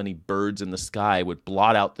that's how many birds in the sky would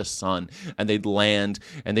blot out the sun, and they'd land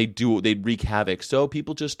and they'd wreak havoc. So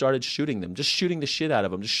people just started shooting them, just shooting the shit out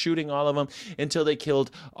of them, just shooting all of them until they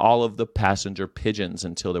killed all of the passenger pigeons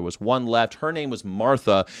until there was one left. Her name was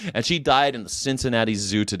Martha, and she died in the Cincinnati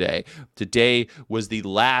Zoo today. Today was the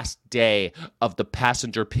last day of the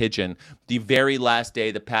passenger pigeon, the very last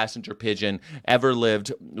day the passenger pigeon ever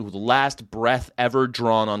lived. The last breath ever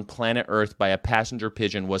drawn on planet Earth by a passenger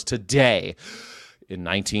pigeon was today in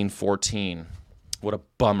 1914. What a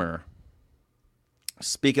bummer.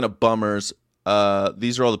 Speaking of bummers,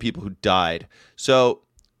 these are all the people who died. So,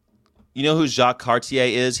 you know who Jacques Cartier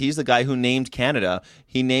is? He's the guy who named Canada.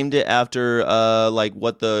 He named it after like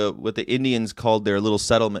what the Indians called their little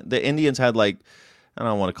settlement. The Indians had like, I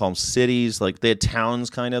don't want to call them cities, like they had towns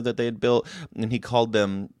kind of that they had built, and he called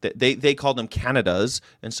them, they called them Canadas,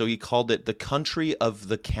 and so he called it the country of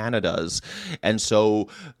the Canadas, and so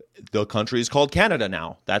the country is called Canada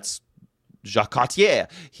now. That's Jacques Cartier.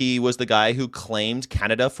 He was the guy who claimed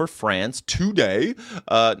Canada for France today.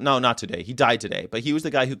 No, not today. He died today, but he was the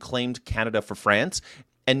guy who claimed Canada for France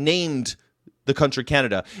and named the country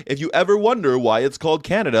Canada. If you ever wonder why it's called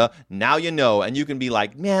Canada, now you know. And you can be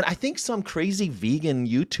like, man, I think some crazy vegan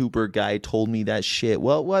YouTuber guy told me that shit.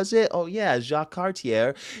 What was it? Oh, yeah, Jacques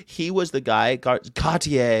Cartier. He was the guy,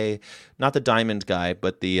 Cartier, not the diamond guy,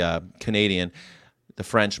 but the Canadian, the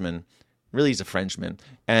Frenchman. Really, he's a Frenchman.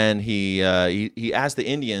 And he asked the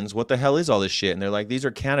Indians, what the hell is all this shit? And they're like, these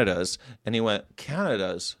are Canadas. And he went,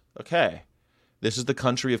 Canadas? Okay. This is the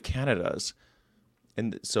country of Canadas.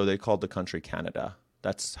 And so they called the country Canada.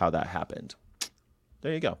 That's how that happened.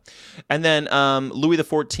 There you go. And then Louis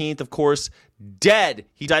XIV, of course, dead.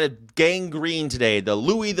 He died of gangrene today. The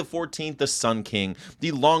Louis XIV, the Sun King,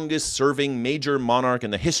 the longest serving major monarch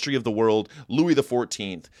in the history of the world, Louis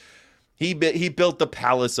XIV. He built the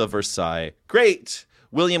Palace of Versailles. Great.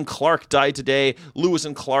 William Clark died today. Lewis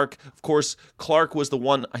and Clark, of course, Clark was the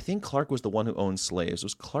one, I think Clark was the one who owned slaves.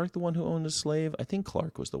 Was Clark the one who owned a slave? I think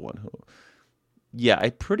Clark was the one who... Yeah,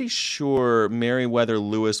 I'm pretty sure Meriwether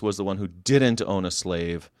Lewis was the one who didn't own a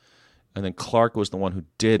slave, and then Clark was the one who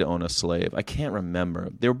did own a slave. I can't remember.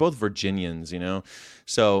 They were both Virginians, you know,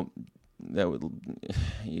 so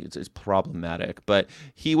it's problematic. But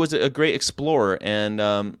he was a great explorer, and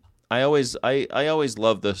I always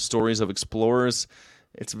love the stories of explorers.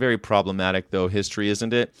 It's very problematic, though, history,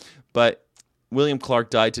 isn't it? But William Clark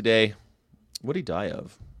died today. What did he die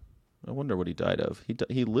of? I wonder what he died of.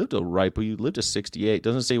 He lived he lived to 68.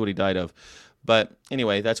 Doesn't say what he died of. But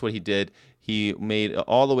anyway, that's what he did. He made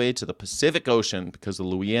all the way to the Pacific Ocean because of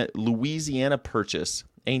the Louisiana Purchase.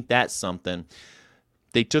 Ain't that something?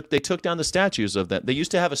 They took down the statues of them. They used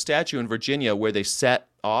to have a statue in Virginia where they set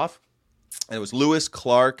off, and it was Lewis,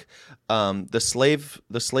 Clark. The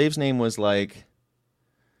slave's name was like,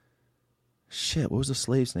 shit, what was the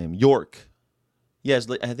slave's name? York. Yes,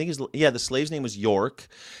 I think the slave's name was York,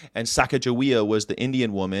 and Sacagawea was the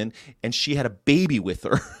Indian woman, and she had a baby with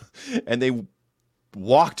her, and they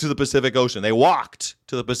walked to the Pacific Ocean. They walked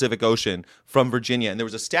to the Pacific Ocean from Virginia, and there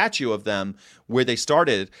was a statue of them where they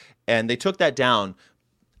started, and they took that down.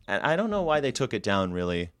 And I don't know why they took it down,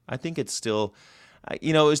 really. I think it's still,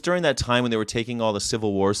 it was during that time when they were taking all the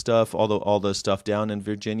Civil War stuff, all the stuff down in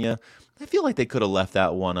Virginia. I feel like they could have left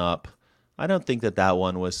that one up. I don't think that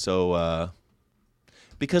one was so...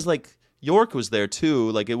 Because, like, York was there,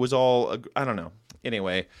 too. Like, it was all... I don't know.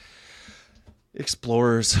 Anyway,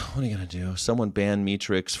 explorers. What are you going to do? Someone banned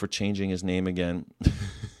Meatrix for changing his name again.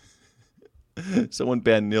 Someone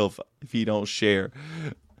banned Nilf if he don't share.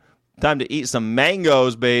 Time to eat some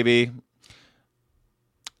mangoes, baby.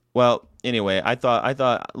 Well, anyway, I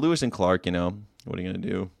thought Lewis and Clark, what are you going to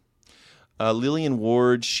do? Lillian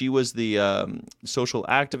Ward, she was the social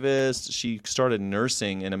activist. She started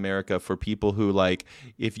nursing in America for people who, like,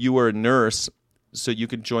 if you were a nurse, so you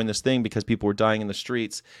could join this thing because people were dying in the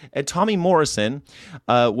streets. And Tommy Morrison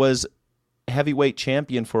was heavyweight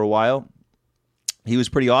champion for a while. He was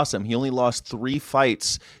pretty awesome. He only lost 3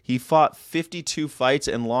 fights. He fought 52 fights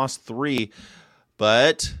and lost 3.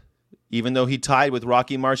 But even though he tied with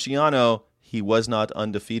Rocky Marciano, he was not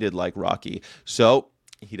undefeated like Rocky. So...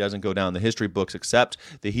 he doesn't go down in the history books, except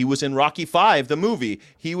that he was in Rocky V, the movie.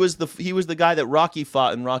 He was the guy that Rocky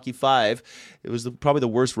fought in Rocky V. It was probably the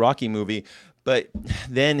worst Rocky movie. But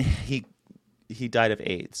then he died of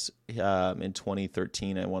AIDS in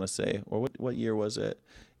 2013, I want to say. Or what year was it?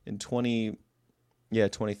 In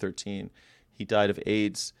 2013. He died of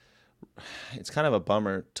AIDS. It's kind of a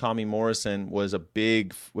bummer. Tommy Morrison was a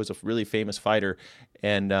really famous fighter,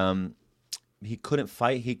 and he couldn't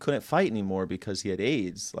fight anymore because he had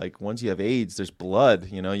AIDS. Like, once you have AIDS, there's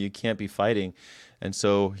blood, you can't be fighting. And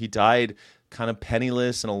so he died kind of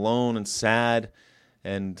penniless and alone and sad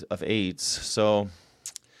and of AIDS. So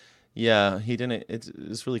yeah, he didn't,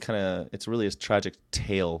 it's really a tragic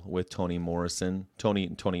tale with Tommy Morrison, not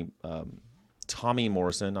Toni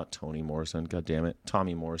Morrison. God damn it.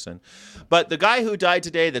 Tommy Morrison. But the guy who died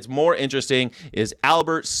today that's more interesting is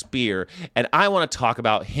Albert Speer. And I want to talk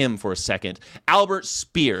about him for a second. Albert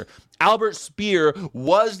Speer. Albert Speer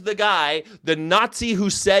was the guy, the Nazi who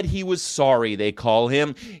said he was sorry, they call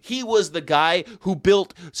him. He was the guy who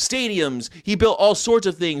built stadiums. He built all sorts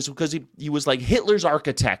of things because he was like Hitler's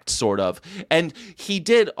architect, sort of. And he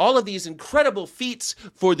did all of these incredible feats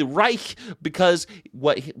for the Reich because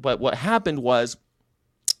what happened was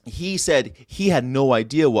he said he had no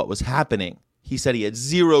idea what was happening. He said he had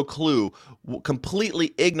zero clue,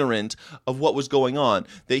 completely ignorant of what was going on,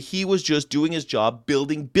 that he was just doing his job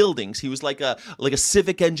building buildings. He was like a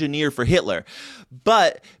civic engineer for Hitler.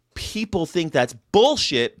 But people think that's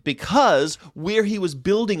bullshit because where he was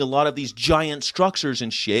building a lot of these giant structures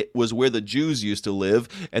and shit was where the Jews used to live,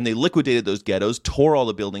 and they liquidated those ghettos, tore all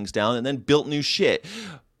the buildings down, and then built new shit.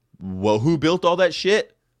 Well, who built all that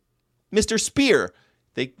shit? Mr. Speer.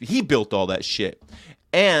 He built all that shit.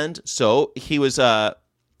 And so he was,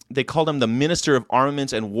 they called him the Minister of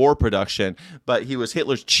Armaments and War Production, but he was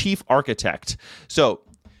Hitler's chief architect. So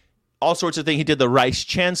all sorts of things. He did the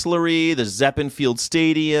Reichschancellery, the Zeppenfield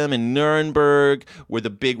Stadium in Nuremberg, where the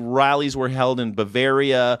big rallies were held in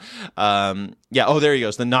Bavaria. There he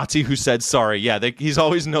goes, the Nazi who said sorry. Yeah, he's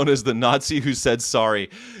always known as the Nazi who said sorry.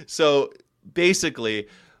 So basically,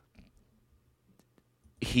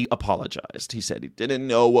 he apologized. He said he didn't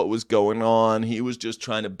know what was going on. He was just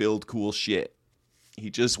trying to build cool shit.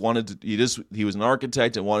 He was an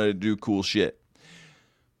architect and wanted to do cool shit.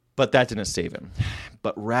 But that didn't save him.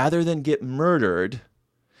 But rather than get murdered,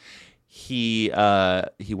 he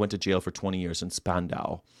went to jail for 20 years in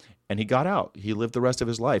Spandau. And he got out. He lived the rest of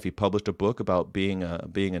his life. He published a book about being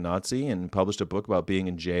a Nazi and published a book about being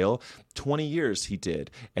in jail. 20 years he did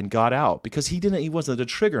and got out because he wasn't a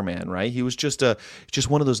trigger man, right? He was just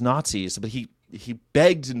one of those Nazis. But he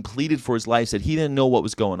begged and pleaded for his life, said he didn't know what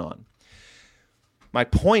was going on. My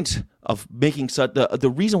point of making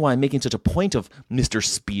the reason why I'm making such a point of Mr.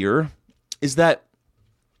 Speer is that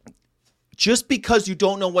just because you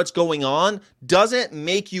don't know what's going on doesn't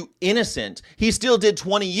make you innocent. He still did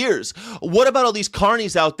 20 years. What about all these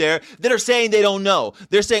carnies out there that are saying they don't know?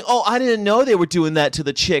 They're saying, oh, I didn't know they were doing that to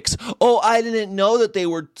the chicks. Oh, I didn't know that they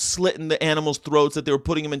were slitting the animals' throats, that they were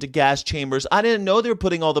putting them into gas chambers. I didn't know they were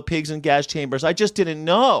putting all the pigs in gas chambers. I just didn't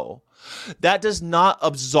know. That does not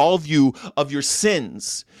absolve you of your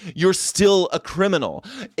sins. You're still a criminal.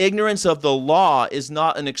 Ignorance of the law is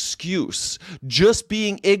not an excuse. Just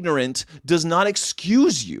being ignorant does not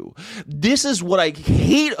excuse you. This is what I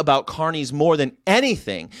hate about carnies more than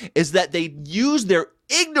anything, is that they use their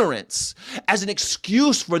ignorance as an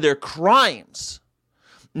excuse for their crimes.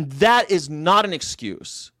 That is not an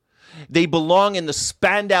excuse. They belong in the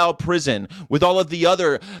Spandau prison with all of the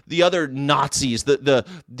other Nazis, the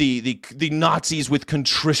Nazis with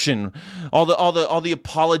contrition, all the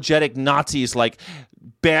apologetic Nazis like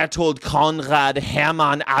Bertold Konrad,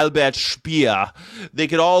 Hermann Albert Speer. They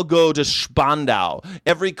could all go to Spandau.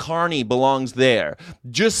 Every carny belongs there.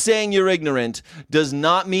 Just saying you're ignorant does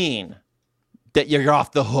not mean that you're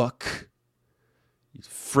off the hook. You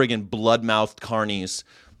friggin' blood-mouthed carnies.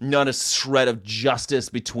 Not a shred of justice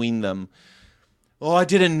between them. Oh, I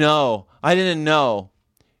didn't know.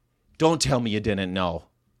 Don't tell me you didn't know.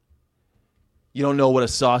 You don't know what a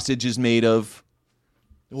sausage is made of.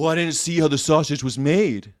 Well, I didn't see how the sausage was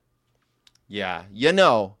made. Yeah, you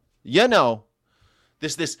know.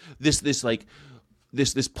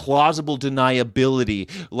 This plausible deniability,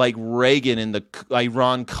 like Reagan in the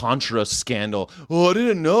Iran-Contra scandal. Oh, I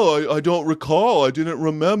didn't know. I don't recall. I didn't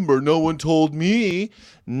remember. No one told me.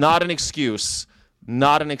 Not an excuse.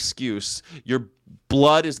 Not an excuse. Their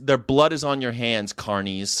blood is on your hands,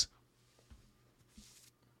 carnies.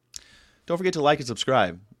 Don't forget to like and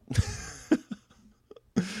subscribe.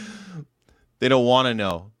 They don't want to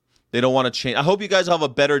know. They don't want to change. I hope you guys have a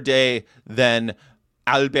better day than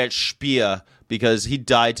Albert Speer, because he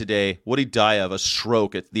died today. What did he die of? A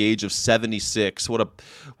stroke at the age of 76. What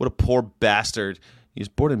a poor bastard. He was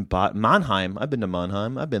born in Mannheim. I've been to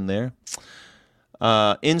Mannheim. I've been there.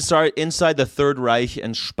 Inside the Third Reich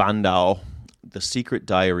and Spandau. The Secret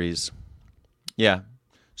Diaries. Yeah.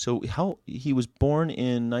 So he was born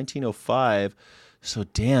in 1905. So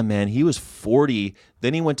damn, man, he was 40.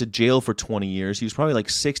 Then he went to jail for 20 years. He was probably like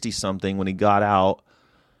 60-something when he got out.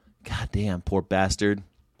 God damn, poor bastard.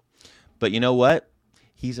 But you know what?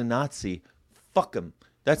 He's a Nazi. Fuck him.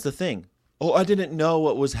 That's the thing. Oh, I didn't know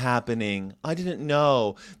what was happening. I didn't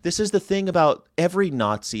know. This is the thing about every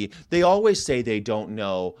Nazi. They always say they don't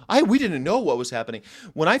know. We didn't know what was happening.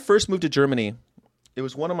 When I first moved to Germany, it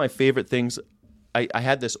was one of my favorite things. I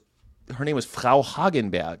had this, her name was Frau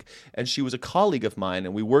Hagenberg, and she was a colleague of mine,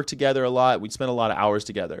 and we worked together a lot. We'd spent a lot of hours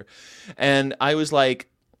together. And I was like,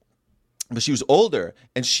 but she was older,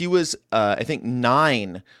 and she was, I think,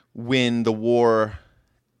 9 when the war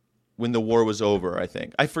was over, I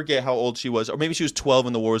think. I forget how old she was, or maybe she was 12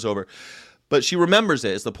 when the war was over. But she remembers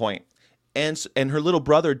it, is the point. And her little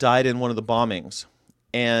brother died in one of the bombings,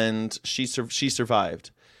 and she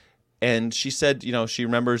survived. And she said, she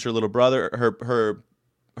remembers her little brother,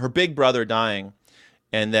 her big brother dying,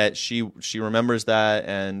 and that she remembers that,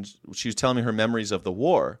 and she was telling me her memories of the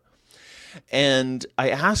war. And I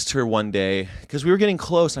asked her one day, because we were getting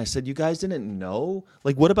close, and I said, you guys didn't know?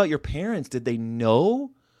 Like, what about your parents? Did they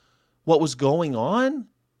know what was going on?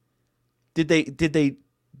 Did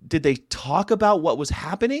they talk about what was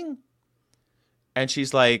happening? And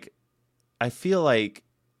she's like, I feel like,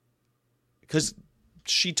 because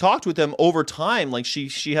she talked with them over time, like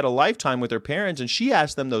she had a lifetime with her parents, and she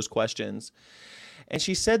asked them those questions. And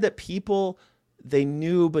she said that people, they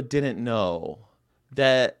knew but didn't know,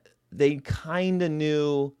 that they kind of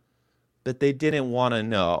knew but they didn't want to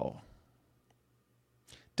know.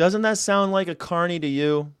 Doesn't that sound like a carny to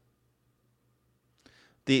you?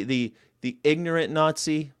 The ignorant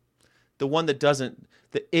Nazi, the one that doesn't,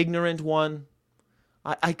 the ignorant one.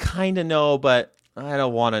 I kind of know, but I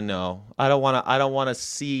don't want to know. I don't want to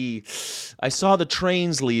see. I saw the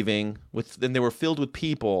trains leaving and they were filled with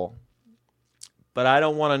people, but I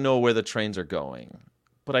don't want to know where the trains are going.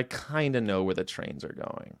 But I kind of know where the trains are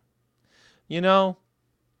going.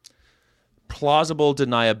 Plausible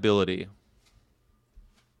deniability.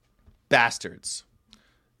 Bastards.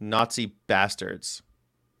 Nazi bastards.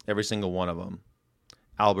 Every single one of them.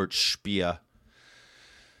 Albert Speer.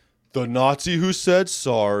 The Nazi who said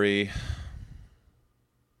sorry.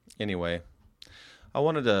 Anyway, I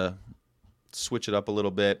wanted to switch it up a little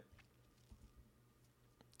bit.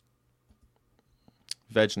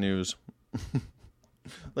 Veg News.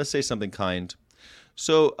 Let's say something kind.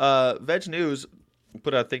 So, Veg News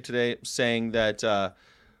put out a thing today saying that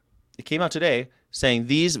it came out today saying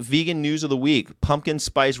these vegan news of the week: pumpkin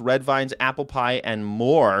spice, red vines, apple pie, and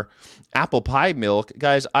more. Apple pie milk.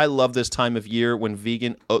 Guys, I love this time of year when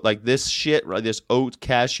vegan, like this shit, right, this oat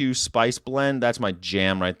cashew spice blend, that's my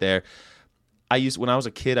jam right there. When I was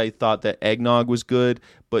a kid, I thought that eggnog was good,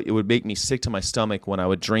 but it would make me sick to my stomach when I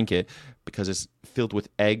would drink it because it's filled with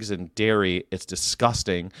eggs and dairy. It's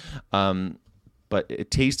disgusting. But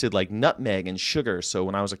it tasted like nutmeg and sugar. So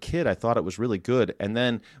when I was a kid, I thought it was really good. And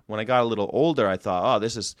then when I got a little older, I thought, oh,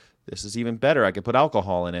 this is even better. I could put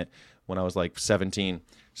alcohol in it when I was like 17.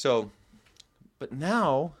 So, but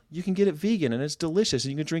now you can get it vegan and it's delicious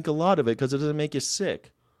and you can drink a lot of it because it doesn't make you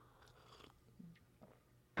sick.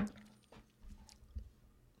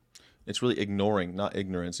 It's really ignoring, not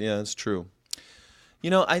ignorance. Yeah, that's true.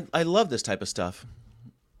 I love this type of stuff.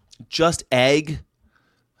 Just Egg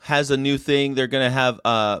has a new thing. They're going to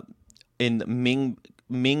have in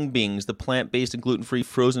Ming Bings, the plant-based and gluten-free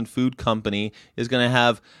frozen food company, is going to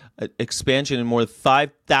have expansion in more than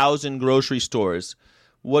 5,000 grocery stores.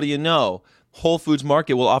 What do you know? Whole Foods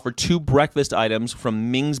Market will offer 2 breakfast items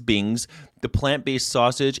from Ming's Bings, the plant-based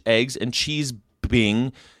sausage, eggs, and cheese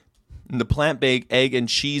Bing, and the plant-based egg and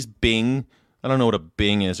cheese Bing. I don't know what a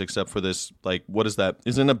Bing is except for this, like, what is that?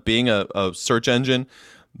 Isn't a Bing a search engine?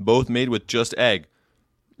 Both made with just egg.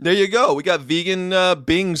 There you go. We got vegan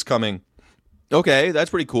Bings coming. Okay, that's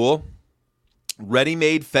pretty cool.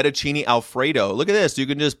 Ready-made fettuccine Alfredo. Look at this. You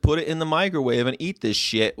can just put it in the microwave and eat this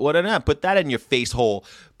shit. What not? Put that in your face hole.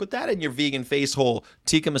 Put that in your vegan face hole.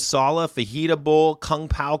 Tikka masala, fajita bowl, kung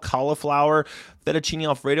pao cauliflower, fettuccine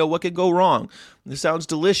Alfredo. What could go wrong? This sounds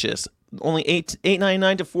delicious. Only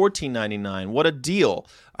 $8.99 to $14.99. What a deal.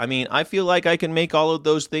 I mean, I feel like I can make all of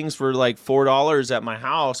those things for like $4 at my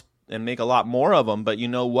house and make a lot more of them. But you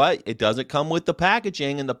know what? It doesn't come with the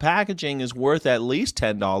packaging, and the packaging is worth at least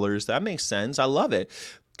 $10. That makes sense. I love it.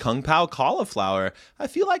 Kung Pao cauliflower. I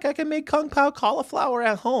feel like I can make Kung Pao cauliflower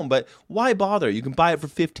at home, but why bother? You can buy it for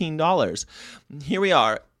 $15. Here we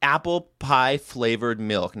are. Apple pie flavored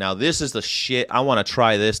milk. Now, this is the shit. I want to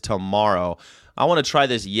try this tomorrow. I want to try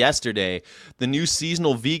this yesterday. The new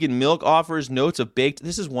seasonal vegan milk offers notes of baked.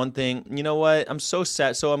 This is one thing. You know what? I'm so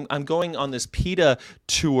sad. So I'm going on this PETA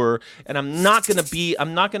tour, and I'm not gonna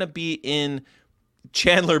be in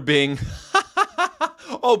Chandler Bing.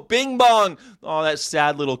 Oh, Bing Bong. Oh, that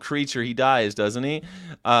sad little creature. He dies, doesn't he?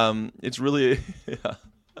 It's really.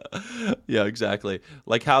 Yeah, exactly.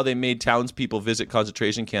 Like how they made townspeople visit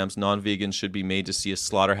concentration camps, non-vegans should be made to see a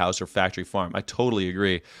slaughterhouse or factory farm. I totally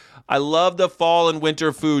agree. I love the fall and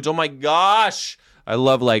winter foods. Oh my gosh. I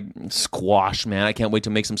love like squash, man. I can't wait to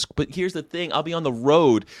make some. But here's the thing. I'll be on the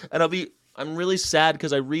road and I'll be I'm really sad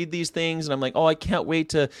because I read these things and I'm like, oh, I can't wait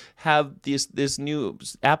to have this new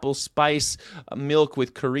apple spice milk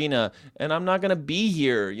with Karina, and I'm not gonna be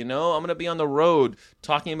here. I'm gonna be on the road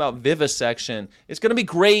talking about vivisection. It's gonna be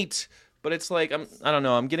great, but it's like I don't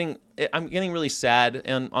know. I'm getting really sad.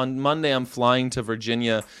 And on Monday I'm flying to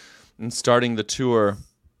Virginia and starting the tour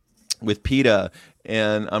with PETA.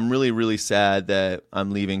 And I'm really, really sad that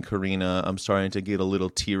I'm leaving Karina. I'm starting to get a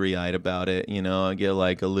little teary-eyed about it. I get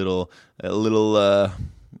like a little,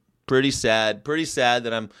 pretty sad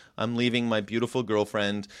that I'm leaving my beautiful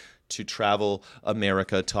girlfriend to travel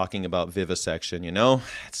America talking about vivisection.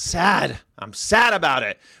 It's sad. I'm sad about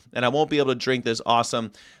it, and I won't be able to drink this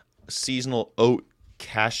awesome seasonal oat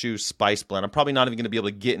cashew spice blend. I'm probably not even going to be able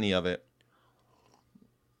to get any of it.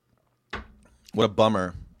 What a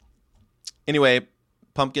bummer. Anyway,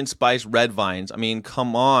 pumpkin spice red vines. I mean,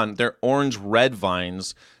 come on. They're orange red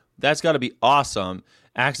vines. That's got to be awesome.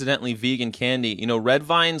 Accidentally vegan candy. Red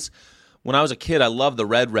vines, when I was a kid, I loved the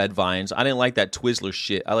red vines. I didn't like that Twizzler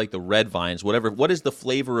shit. I like the red vines. Whatever. What is the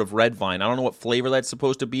flavor of red vine? I don't know what flavor that's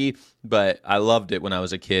supposed to be, but I loved it when I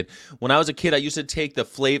was a kid. When I was a kid, I used to take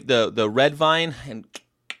the red vine and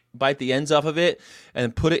bite the ends off of it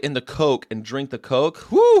and put it in the Coke and drink the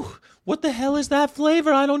Coke. Woo! What the hell is that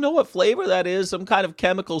flavor? I don't know what flavor that is. Some kind of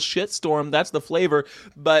chemical shitstorm. That's the flavor.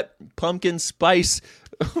 But pumpkin spice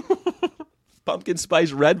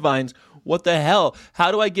red vines. What the hell?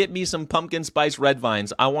 How do I get me some pumpkin spice red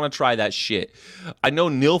vines? I want to try that shit. I know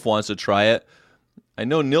Nilf wants to try it. I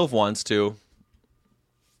know Nilf wants to.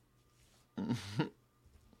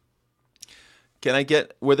 Can I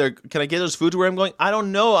get those foods where I'm going? I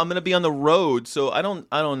don't know. I'm going to be on the road, so I don't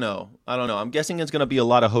know. I'm guessing it's going to be a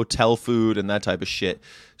lot of hotel food and that type of shit.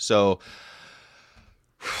 So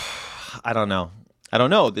I don't know.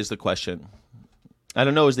 Is the question. I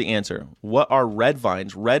don't know is the answer. What are red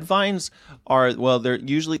vines? Red vines are, well, they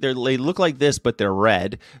look like this, but they're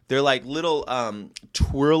red. They're like little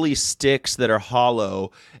twirly sticks that are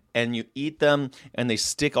hollow, and you eat them and they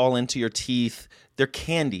stick all into your teeth. They're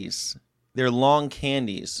candies. They're long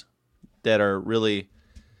candies that are really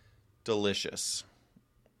delicious.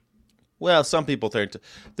 Well, some people think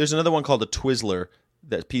there's another one called a Twizzler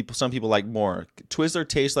that some people like more. Twizzler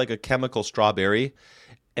tastes like a chemical strawberry,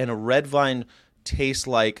 and a red vine tastes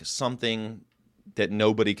like something that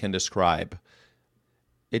nobody can describe.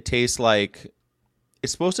 It's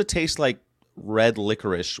supposed to taste like red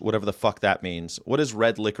licorice, whatever the fuck that means. What is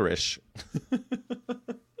red licorice?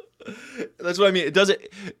 That's what I mean.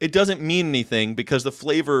 It doesn't mean anything because the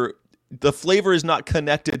flavor is not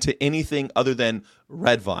connected to anything other than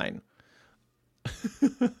red vine.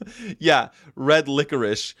 Yeah, red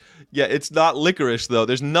licorice. Yeah, it's not licorice though.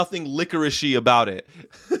 There's nothing licoricey about it.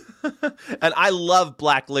 And I love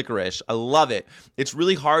black licorice. I love it. It's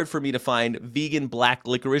really hard for me to find vegan black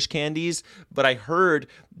licorice candies, but I heard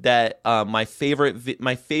that my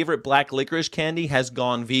favorite black licorice candy has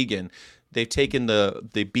gone vegan. They've taken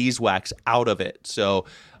the beeswax out of it. So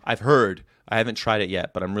I've heard. I haven't tried it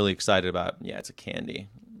yet, but I'm really excited about it. Yeah, it's a candy.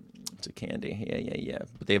 It's a candy. Yeah.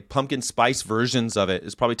 But they have pumpkin spice versions of it.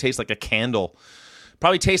 It probably tastes like a candle.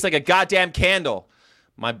 Probably tastes like a goddamn candle.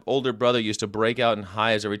 My older brother used to break out in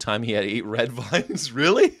hives every time he had to eat red vines.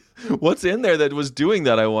 Really? What's in there that was doing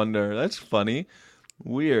that, I wonder? That's funny.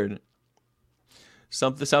 Weird.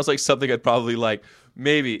 Something sounds like something I'd probably like.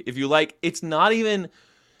 Maybe. If you like, it's not even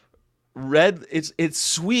red, it's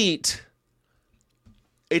sweet.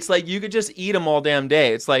 It's like you could just eat them all damn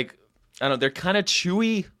day. It's like, I don't know, they're kind of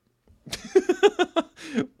chewy.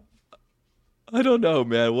 I don't know,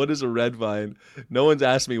 man. What is a red vine? No one's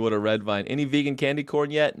asked me what a red vine. Any vegan candy corn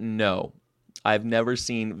yet? No. I've never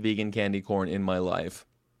seen vegan candy corn in my life.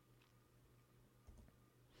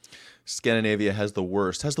 Scandinavia has the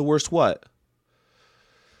worst. Has the worst what?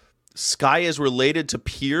 Sky is related to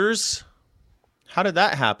Piers? How did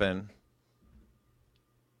that happen?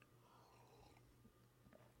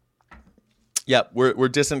 Yeah, we're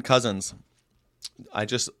distant cousins.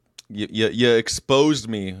 You exposed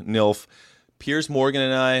me, Nilf. Piers Morgan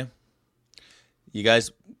and I, you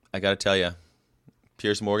guys, I got to tell you,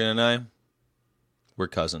 Piers Morgan and I, we're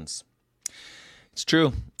cousins. It's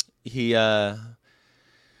true.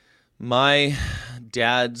 My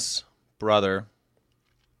dad's brother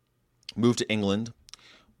moved to England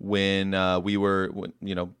when they were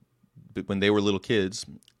little kids,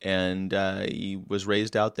 and he was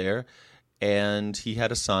raised out there, and he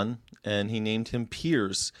had a son, and he named him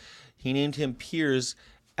Piers. He named him Piers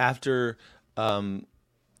after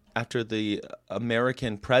the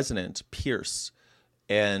American president, Pierce,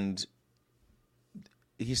 and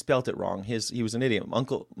he spelt it wrong. He was an idiot.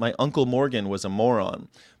 My uncle Morgan was a moron,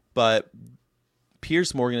 But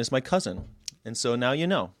Piers Morgan is my cousin. And so now you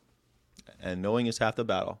know. And knowing is half the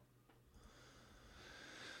battle.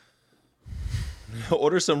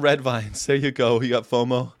 Order some red vines. There you go. You got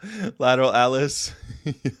FOMO. Lateral Alice.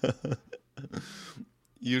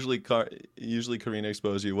 Usually Karina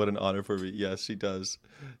exposed you. What an honor for me. Yes, she does.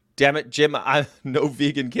 Damn it, Jim. I'm no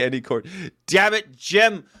vegan candy corn. Damn it,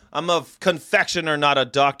 Jim. I'm a confectioner, not a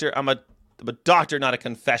doctor. I'm a doctor, not a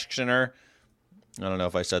confectioner. I don't know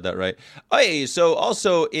if I said that right. Hey, so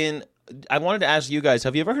also I wanted to ask you guys,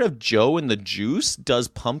 have you ever heard of Joe and the Juice? Does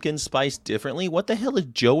pumpkin spice differently? What the hell is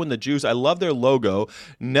Joe and the Juice? I love their logo.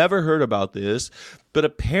 Never heard about this. But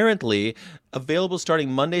apparently, available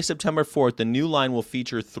starting Monday, September 4th, the new line will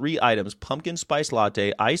feature 3 items: pumpkin spice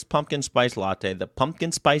latte, iced pumpkin spice latte, the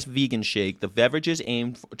pumpkin spice vegan shake. The beverages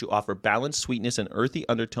aimed to offer balanced sweetness and earthy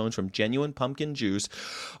undertones from genuine pumpkin juice,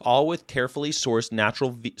 all with carefully sourced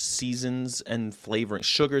natural seasons and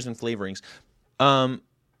sugars and flavorings.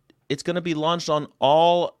 It's going to be launched on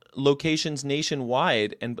all locations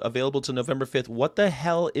nationwide and available to November 5th. What the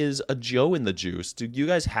hell is a Joe in the Juice? Do you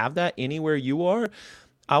guys have that anywhere you are?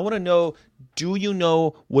 I want to know, do you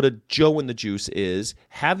know what a Joe in the Juice is?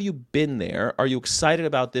 Have you been there? Are you excited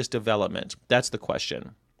about this development? That's the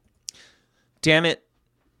question. Damn it.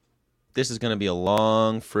 This is going to be a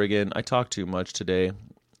long friggin'... I talked too much today.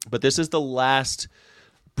 But this is the last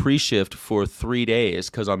pre-shift for 3 days,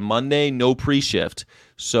 because on Monday, no pre-shift.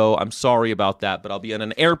 So I'm sorry about that, but I'll be on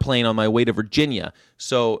an airplane on my way to Virginia.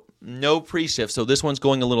 So no pre-shift. So this one's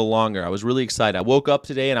going a little longer. I was really excited. I woke up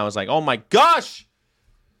today and I was like, oh my gosh!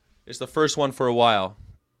 It's the first one for a while.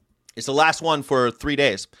 It's the last one for 3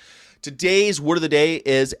 days. Today's word of the day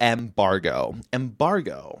is embargo.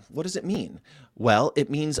 Embargo. What does it mean? Well, it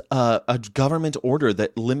means a government order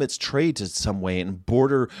that limits trade to some way, and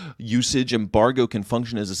border usage. Embargo can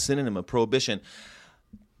function as a synonym of prohibition.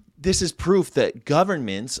 This is proof that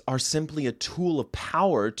governments are simply a tool of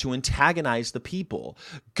power to antagonize the people.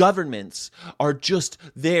 Governments are just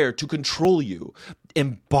there to control you.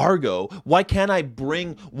 Embargo. Why can't I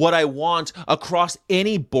bring what I want across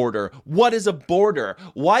any border? What is a border?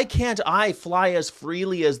 Why can't I fly as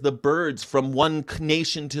freely as the birds from one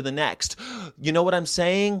nation to the next? You know what I'm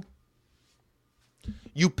saying?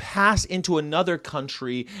 You pass into another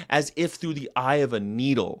country as if through the eye of a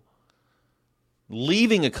needle.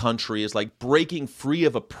 Leaving a country is like breaking free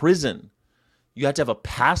of a prison. You have to have a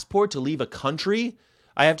passport to leave a country.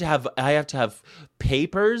 I have to have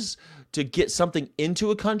papers to get something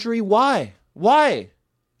into a country. Why? Why,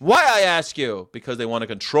 I ask you? Because they want to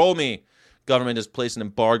control me. Government has placed an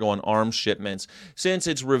embargo on arms shipments. Since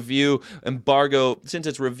its review embargo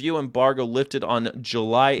lifted on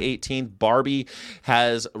July 18th, Barbie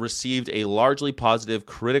has received a largely positive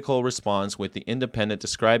critical response, with The Independent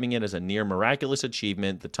describing it as a near miraculous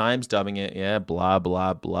achievement. The Times dubbing it, blah,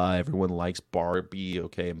 blah, blah. Everyone likes Barbie,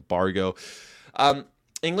 okay, embargo.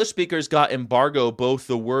 English speakers got embargo, both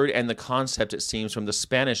the word and the concept, it seems, from the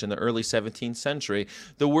Spanish in the early 17th century.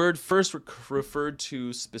 The word first referred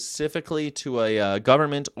to specifically to a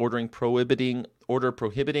government prohibiting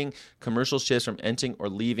commercial ships from entering or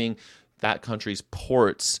leaving that country's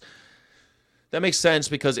ports. That makes sense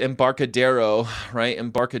because embarcadero, right?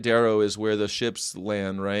 Embarcadero is where the ships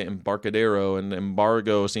land, right? Embarcadero, and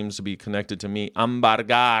embargo seems to be connected to me.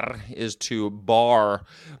 Embargar is to bar.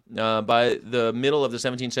 By the middle of the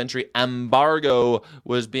 17th century, embargo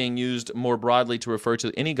was being used more broadly to refer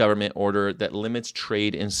to any government order that limits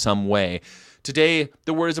trade in some way. Today,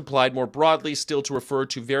 the word is applied more broadly still to refer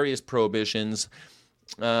to various prohibitions.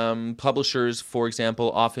 Publishers, for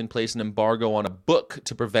example, often place an embargo on a book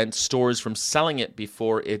to prevent stores from selling it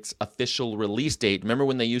before its official release date. Remember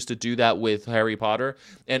when they used to do that with Harry Potter?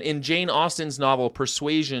 And in Jane Austen's novel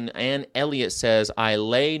Persuasion, Anne Elliot says, "I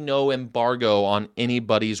lay no embargo on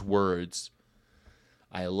anybody's words."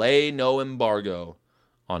 I lay no embargo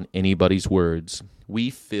on anybody's words. We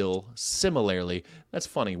feel similarly. That's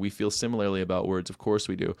funny. We feel similarly about words. Of course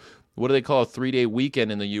we do. What do they call a 3-day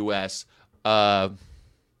weekend in the U.S.?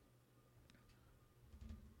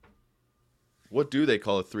 What do they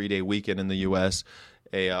call a 3-day weekend in the U.S.?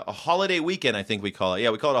 A holiday weekend, I think we call it.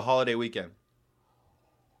 Yeah, we call it a holiday weekend.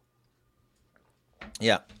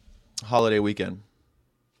 Yeah, holiday weekend.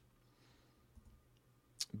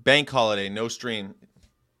 Bank holiday, no stream.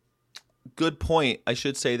 Good point. I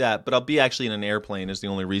should say that, but I'll be actually in an airplane is the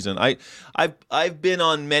only reason. I've been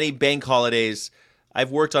on many bank holidays. I've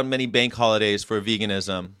worked on many bank holidays for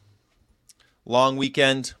veganism. Long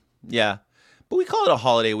weekend, yeah. But we call it a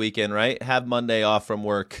holiday weekend, right? Have Monday off from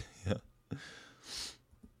work.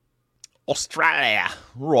 Australia,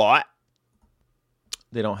 right.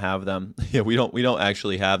 They don't have them. Yeah, we don't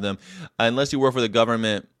actually have them. Unless you work for the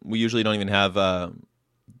government, we usually don't even have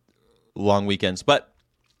long weekends. But,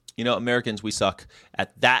 you know, Americans, we suck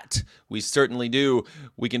at that. We certainly do.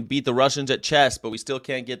 We can beat the Russians at chess, but we still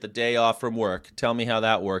can't get the day off from work. Tell me how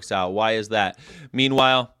that works out. Why is that?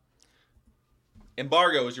 Meanwhile,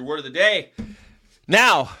 embargo is your word of the day.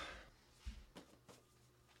 Now,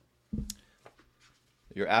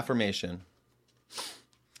 your affirmation.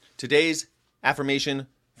 Today's affirmation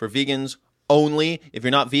for vegans only. If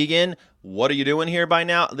you're not vegan, what are you doing here by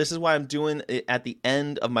now? This is why I'm doing it at the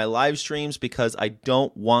end of my live streams, because I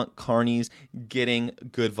don't want carnies getting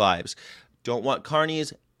good vibes. Don't want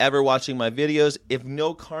carnies ever watching my videos. If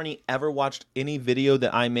no carny ever watched any video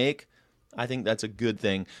that I make, I think that's a good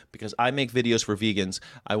thing, because I make videos for vegans.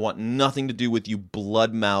 I want nothing to do with you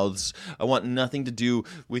blood mouths. I want nothing to do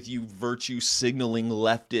with you virtue signaling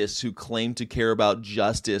leftists who claim to care about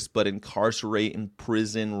justice but incarcerate,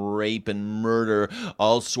 imprison, rape, and murder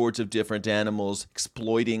all sorts of different animals,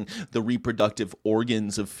 exploiting the reproductive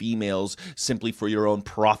organs of females simply for your own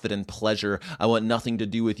profit and pleasure. I want nothing to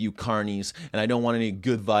do with you carnies, and I don't want any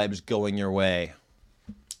good vibes going your way.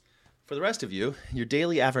 For the rest of you, your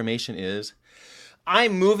daily affirmation is,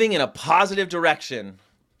 I'm moving in a positive direction!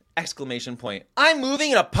 Exclamation point. I'm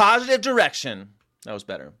moving in a positive direction. That was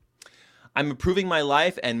better. I'm improving my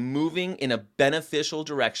life and moving in a beneficial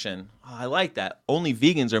direction. Oh, I like that. Only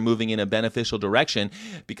vegans are moving in a beneficial direction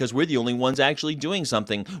because we're the only ones actually doing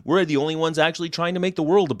something. We're the only ones actually trying to make the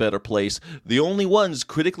world a better place. The only ones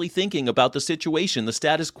critically thinking about the situation, the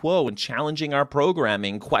status quo, and challenging our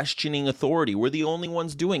programming, questioning authority. We're the only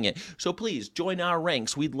ones doing it. So please, join our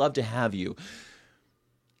ranks. We'd love to have you.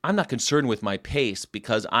 I'm not concerned with my pace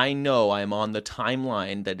because I know I'm on the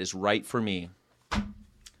timeline that is right for me.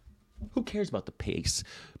 Who cares about the pace?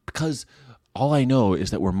 Because all I know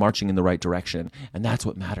is that we're marching in the right direction, and that's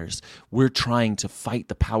what matters. We're trying to fight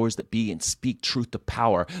the powers that be and speak truth to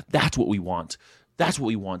power. That's what we want. That's what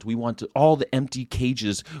we want. We want all the empty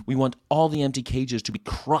cages. We want all the empty cages to be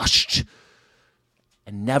crushed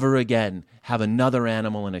and never again have another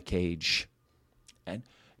animal in a cage. And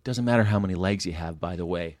it doesn't matter how many legs you have, by the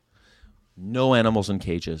way. No animals in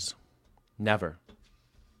cages. Never.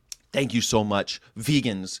 Thank you so much,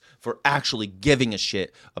 vegans, for actually giving a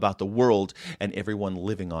shit about the world and everyone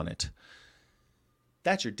living on it.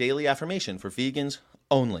 That's your daily affirmation for vegans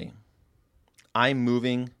only. I'm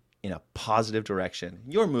moving in a positive direction.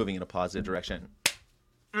 You're moving in a positive direction.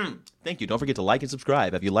 Thank you. Don't forget to like and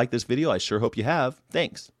subscribe. If you like this video, I sure hope you have.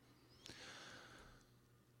 Thanks.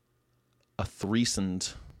 A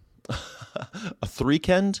threesend. A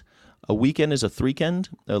threekend? A weekend is a threekend?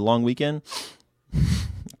 A long weekend?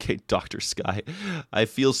 Okay, Dr. Sky. I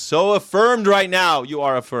feel so affirmed right now. You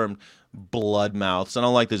are affirmed. Blood mouths. I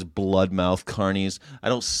don't like this blood mouth carnies. I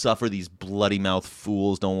don't suffer these bloody mouth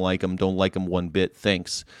fools. Don't like them. Don't like them one bit.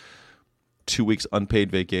 Thanks. 2 weeks unpaid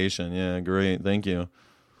vacation. Yeah, great. Thank you.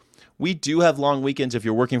 We do have long weekends if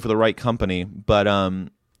you're working for the right company, but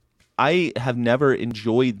I have never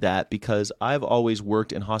enjoyed that because I've always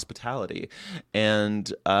worked in hospitality.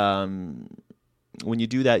 And when you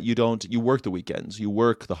do that, you work the weekends, you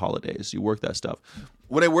work the holidays, you work that stuff.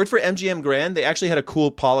 When I worked for MGM Grand, they actually had a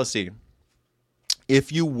cool policy.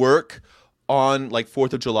 If you work on like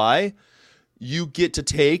 4th of July, you get to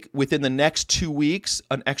take within the next 2 weeks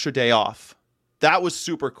an extra day off. That was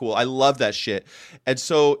super cool. I love that shit. And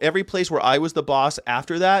so every place where I was the boss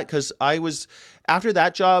after that, because after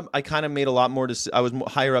that job, I kind of made a lot more, I was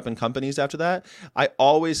higher up in companies after that. I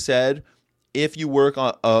always said, if you work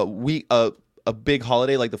on a big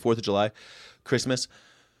holiday like the 4th of July, Christmas,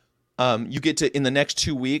 you get to, in the next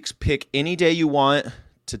 2 weeks, pick any day you want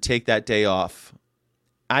to take that day off.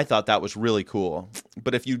 I thought that was really cool.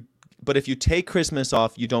 But if you take Christmas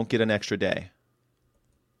off, you don't get an extra day.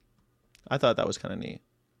 I thought that was kind of neat.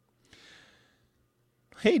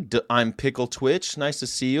 Hey, I'm Pickle Twitch. Nice to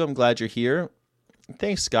see you. I'm glad you're here.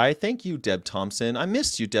 Thanks, Sky. Thank you, Deb Thompson. I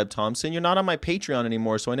missed you, Deb Thompson. You're not on my Patreon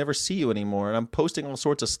anymore, so I never see you anymore. And I'm posting all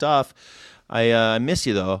sorts of stuff. I miss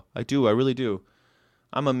you, though. I do. I really do.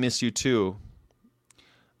 I'm going to miss you, too.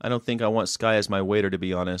 I don't think I want Sky as my waiter, to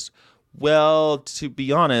be honest. Well, to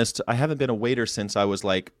be honest, I haven't been a waiter since I was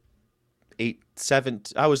like 8, 7.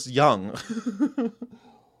 I was young.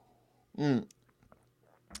 I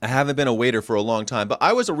haven't been a waiter for a long time, but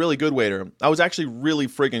I was a really good waiter. I was actually really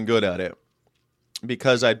friggin' good at it.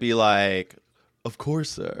 Because I'd be like, of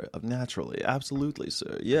course, sir. Naturally. Absolutely,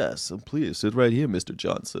 sir. Yes. Please sit right here, Mr.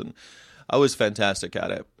 Johnson. I was fantastic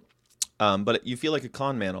at it. But you feel like a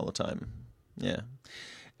con man all the time. Yeah.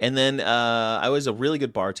 And then I was a really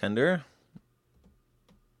good bartender.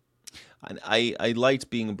 I liked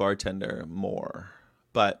being a bartender more,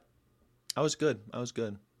 but I was good. I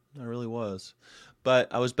really was.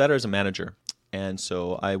 But I was better as a manager. And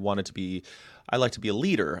so I like to be a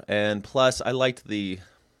leader. And plus I like the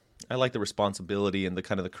responsibility and the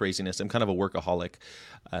kind of the craziness. I'm kind of a workaholic.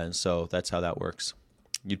 And so that's how that works.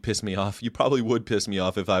 You'd piss me off. You probably would piss me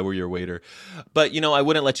off if I were your waiter. But, I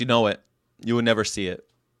wouldn't let you know it. You would never see it.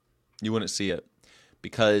 You wouldn't see it.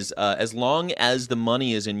 Because as long as the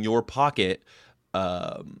money is in your pocket,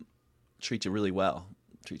 treat you really well.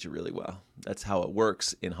 Treat you really well. That's how it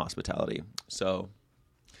works in hospitality. So,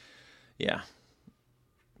 yeah.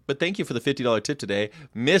 But thank you for the $50 tip today,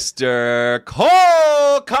 Mr.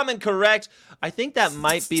 Cole. Coming correct. I think that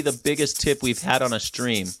might be the biggest tip we've had on a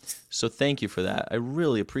stream. So thank you for that. I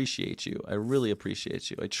really appreciate you.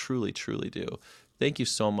 I truly, truly do. Thank you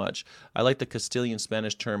so much. I like the Castilian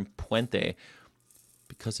Spanish term puente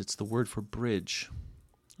because it's the word for bridge.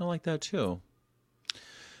 I like that too.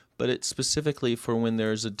 But it's specifically for when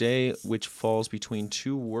there's a day which falls between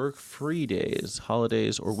two work-free days,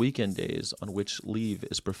 holidays, or weekend days on which leave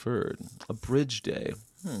is preferred. A bridge day.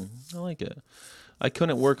 I like it. I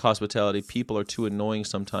couldn't work hospitality. People are too annoying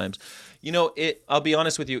sometimes. I'll be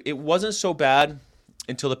honest with you. It wasn't so bad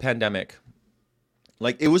until the pandemic.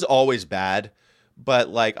 It was always bad.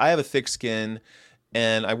 But, I have a thick skin,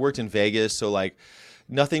 and I worked in Vegas, so,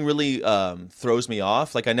 nothing really throws me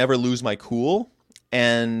off. I never lose my cool.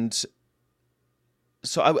 And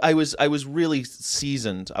so I was really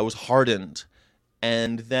seasoned. I was hardened.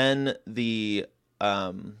 And then the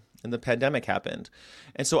pandemic happened.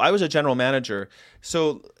 And so I was a general manager.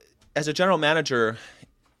 So as a general manager,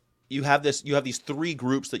 you have these three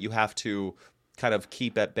groups that you have to kind of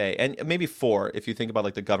keep at bay. And maybe four if you think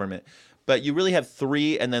about the government. But you really have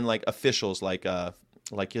three, and then officials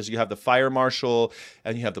because you have the fire marshal,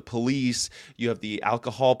 and you have the police, you have the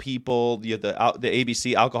alcohol people, you have the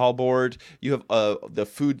ABC alcohol board, you have the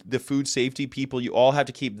food safety people. You all have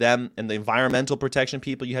to keep them, and the environmental protection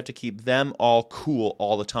people. You have to keep them all cool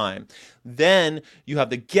all the time. Then you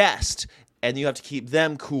have the guest, and you have to keep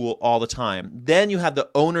them cool all the time. Then you have the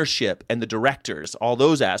ownership and the directors, all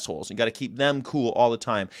those assholes. You got to keep them cool all the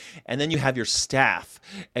time. And then you have your staff,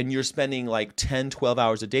 and you're spending 10, 12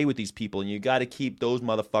 hours a day with these people, and you got to keep those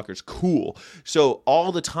motherfuckers cool. So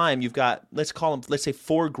all the time you've got, let's say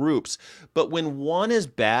 4 groups. But when one is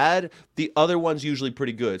bad, the other one's usually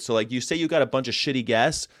pretty good. So you say you got a bunch of shitty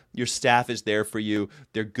guests, your staff is there for you.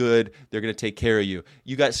 They're good. They're going to take care of you.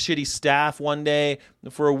 You got shitty staff one day.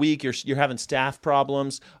 For a week, you're having staff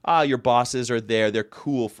problems. Your bosses are there. They're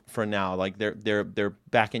cool for now. They're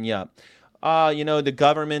backing you up. The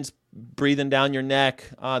government's breathing down your neck.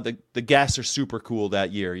 The guests are super cool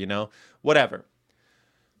that year, whatever.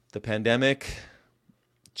 The pandemic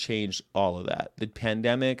changed all of that. The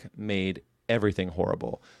pandemic made everything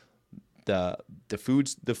horrible. The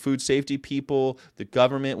food safety people, the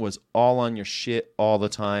government was all on your shit all the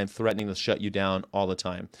time, threatening to shut you down all the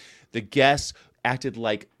time. The guests acted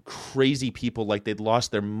like crazy people, like they'd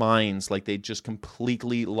lost their minds, like they just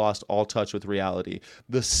completely lost all touch with reality.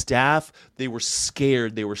 The staff, they were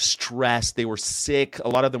scared, they were stressed, they were sick. A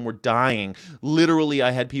lot of them were dying. Literally,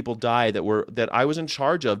 I had people die that I was in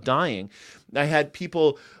charge of dying.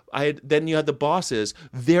 Then you had the bosses.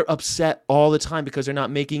 They're upset all the time because they're not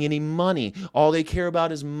making any money. All they care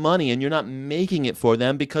about is money, and you're not making it for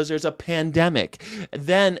them because there's a pandemic.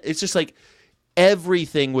 Then it's just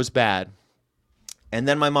everything was bad. And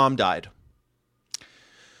then my mom died.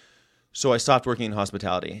 So I stopped working in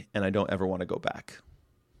hospitality, and I don't ever want to go back.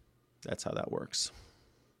 That's how that works.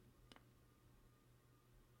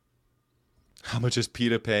 How much is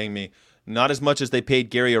PETA paying me? Not as much as they paid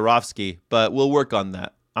Gary Yourofsky, but we'll work on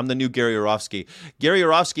that. I'm the new Gary Yourofsky. Gary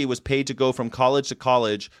Yourofsky was paid to go from college to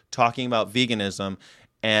college talking about veganism,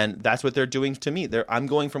 and that's what they're doing to me. I'm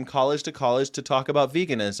going from college to talk about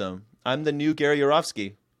veganism. I'm the new Gary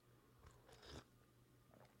Yourofsky.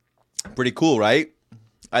 Pretty cool, right?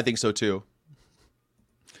 I think so too.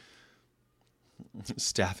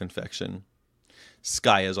 Staph infection.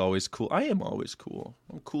 Sky is always cool. I am always cool.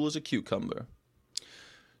 I'm cool as a cucumber.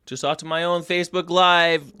 Just off to my own Facebook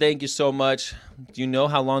Live. Thank you so much. Do you know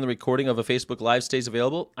how long the recording of a Facebook Live stays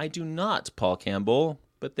available? I do not, Paul Campbell.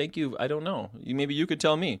 But thank you. I don't know. Maybe you could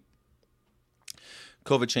tell me.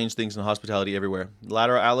 COVID changed things in hospitality everywhere.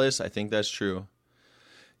 Lateral Alice, I think that's true.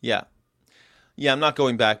 Yeah, I'm not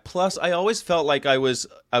going back. Plus, I always felt like I was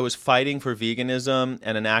fighting for veganism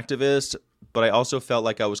and an activist, but I also felt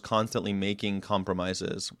like I was constantly making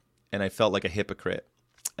compromises, and I felt like a hypocrite,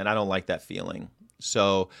 and I don't like that feeling.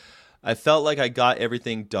 So I felt like I got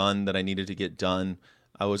everything done that I needed to get done.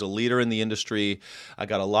 I was a leader in the industry. I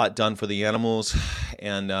got a lot done for the animals,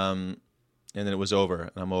 and then it was over,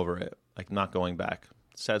 and I'm over it. Like, not going back.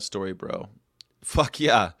 Sad story, bro. Fuck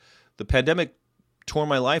yeah. The pandemic tore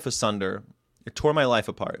my life asunder. It tore my life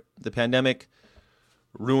apart. The pandemic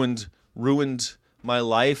ruined my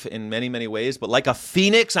life in many, many ways. But like a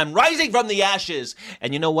phoenix, I'm rising from the ashes.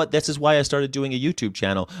 And you know what? This is why I started doing a YouTube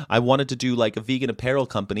channel. I wanted to do like a vegan apparel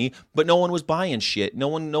company, but no one was buying shit. No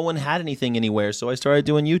one had anything anywhere. So I started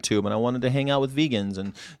doing YouTube, and I wanted to hang out with vegans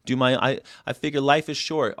and do my. I figured life is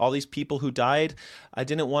short. All these people who died, I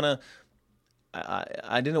didn't want to.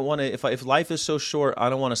 I didn't want to. If life is so short,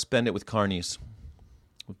 I don't want to spend it with carnies,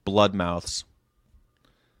 with blood mouths.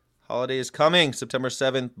 Holiday is coming. September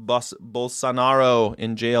 7th. Bolsonaro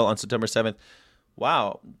in jail on September 7th.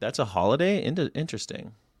 Wow, that's a holiday?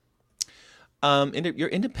 Interesting. Your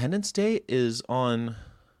Independence Day is on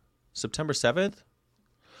September 7th?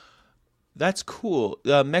 That's cool.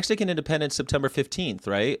 Mexican Independence, September 15th,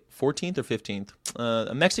 right? 14th or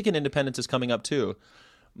 15th? Mexican Independence is coming up too.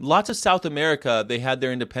 Lots of South America, they had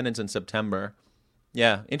their independence in September.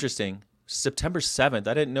 Yeah, interesting. September 7th.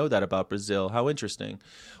 I didn't know that about Brazil. How interesting.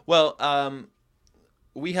 Well,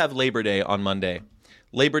 we have Labor Day on Monday.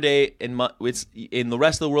 Labor Day it's in the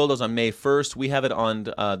rest of the world is on May 1st. We have it on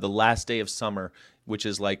the last day of summer, which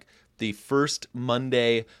is like the first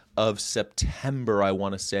Monday of September, I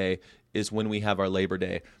want to say, is when we have our Labor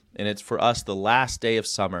Day. And it's for us the last day of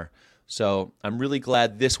summer. So I'm really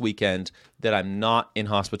glad this weekend that I'm not in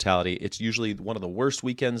hospitality. It's usually one of the worst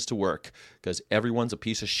weekends to work because everyone's a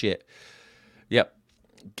piece of shit. Yep.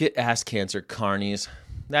 Get ass cancer, carnies.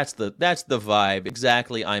 That's the vibe.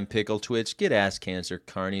 Exactly. I'm Pickle Twitch. Get ass cancer,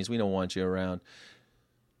 carnies. We don't want you around.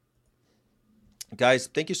 Guys,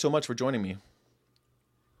 thank you so much for joining me.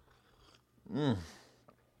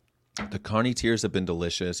 The carny tears have been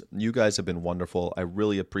delicious. You guys have been wonderful. I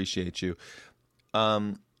really appreciate you.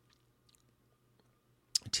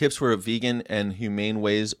 Tips for a vegan and humane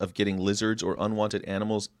ways of getting lizards or unwanted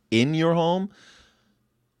animals in your home.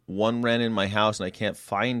 One ran in my house and I can't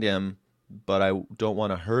find him, but I don't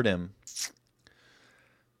want to hurt him.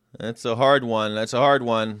 That's a hard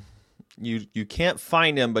one. You can't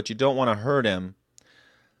find him, but you don't want to hurt him.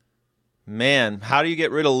 Man, how do you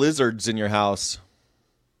get rid of lizards in your house?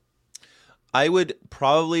 I would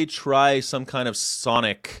probably try some kind of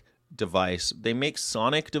sonic device. They make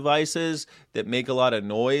sonic devices that make a lot of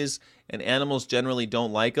noise, and animals generally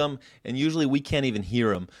don't like them, and usually we can't even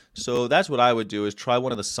hear them. So that's what I would do, is try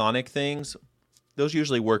one of the sonic things. Those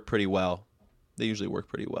usually work pretty well.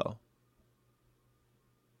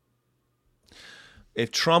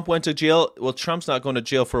 If Trump went to jail, well, Trump's not going to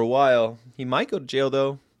jail for a while. He might go to jail,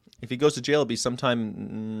 though. If he goes to jail, it'll be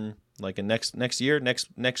sometime like in next year,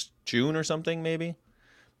 next June or something, maybe.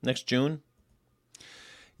 Next June.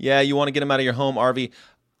 Yeah, you want to get him out of your home, RV.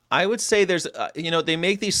 I would say there's, they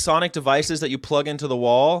make these sonic devices that you plug into the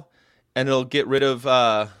wall, and it'll get rid of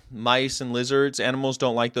mice and lizards. Animals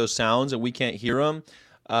don't like those sounds, and we can't hear them.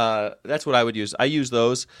 That's what I would use. I use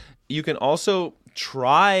those. You can also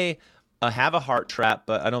try have a heart trap,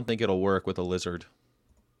 but I don't think it'll work with a lizard.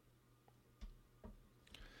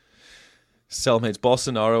 Cellmates.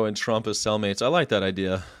 Bolsonaro and Trump as cellmates. I like that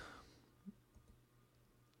idea.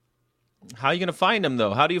 How are you going to find them,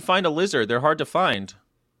 though? How do you find a lizard? They're hard to find.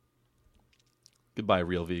 Goodbye,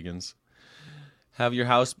 real vegans. Have your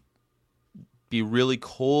house be really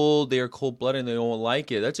cold. They are cold-blooded and they don't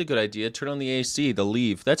like it. That's a good idea. Turn on the AC. They'll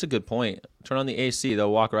leave. That's a good point. Turn on the AC.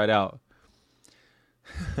 They'll walk right out.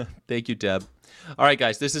 Thank you, Deb. All right,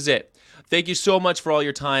 guys, this is it. Thank you so much for all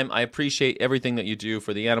your time. I appreciate everything that you do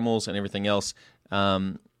for the animals and everything else.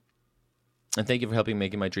 And thank you for helping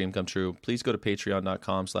making my dream come true. Please go to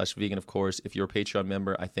patreon.com/vegan, of course. If you're a Patreon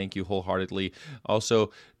member, I thank you wholeheartedly.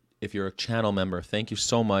 Also, if you're a channel member, thank you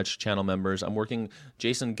so much, channel members.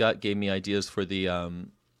 Jason Gutt gave me ideas for the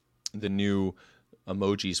new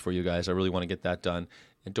emojis for you guys. I really want to get that done.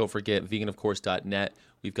 And don't forget, veganofcourse.net.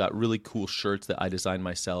 We've got really cool shirts that I designed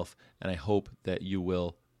myself, and I hope that you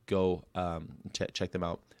will go check them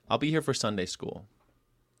out. I'll be here for Sunday school.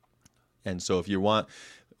 And so if you want,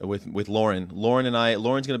 with Lauren and I,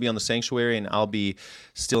 Lauren's going to be on the sanctuary, and I'll be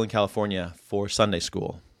still in California for Sunday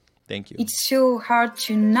school. Thank you. It's so hard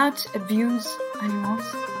to not abuse animals.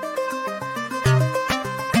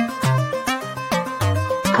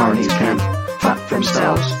 Carnies can fuck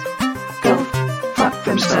themselves. Go fuck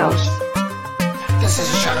themselves. This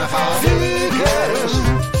is a shout for vegans.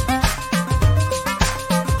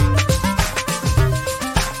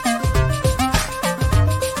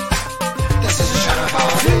 This is a shout for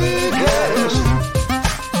vegans.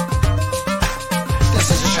 This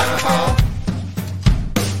is a shout for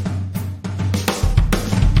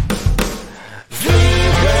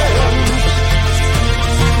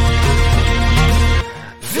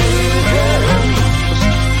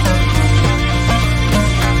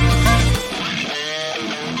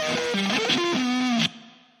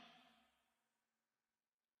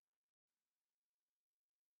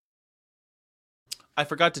I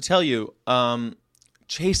forgot to tell you,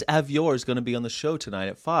 Chase Avior is going to be on the show tonight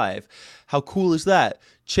at 5. How cool is that?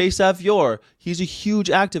 Chase Avior, he's a huge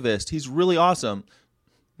activist. He's really awesome.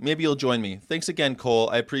 Maybe you'll join me. Thanks again, Cole.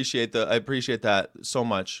 I appreciate that so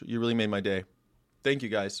much. You really made my day. Thank you,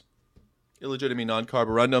 guys. Illegitimate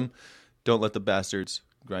non-carborundum. Don't let the bastards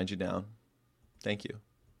grind you down. Thank you.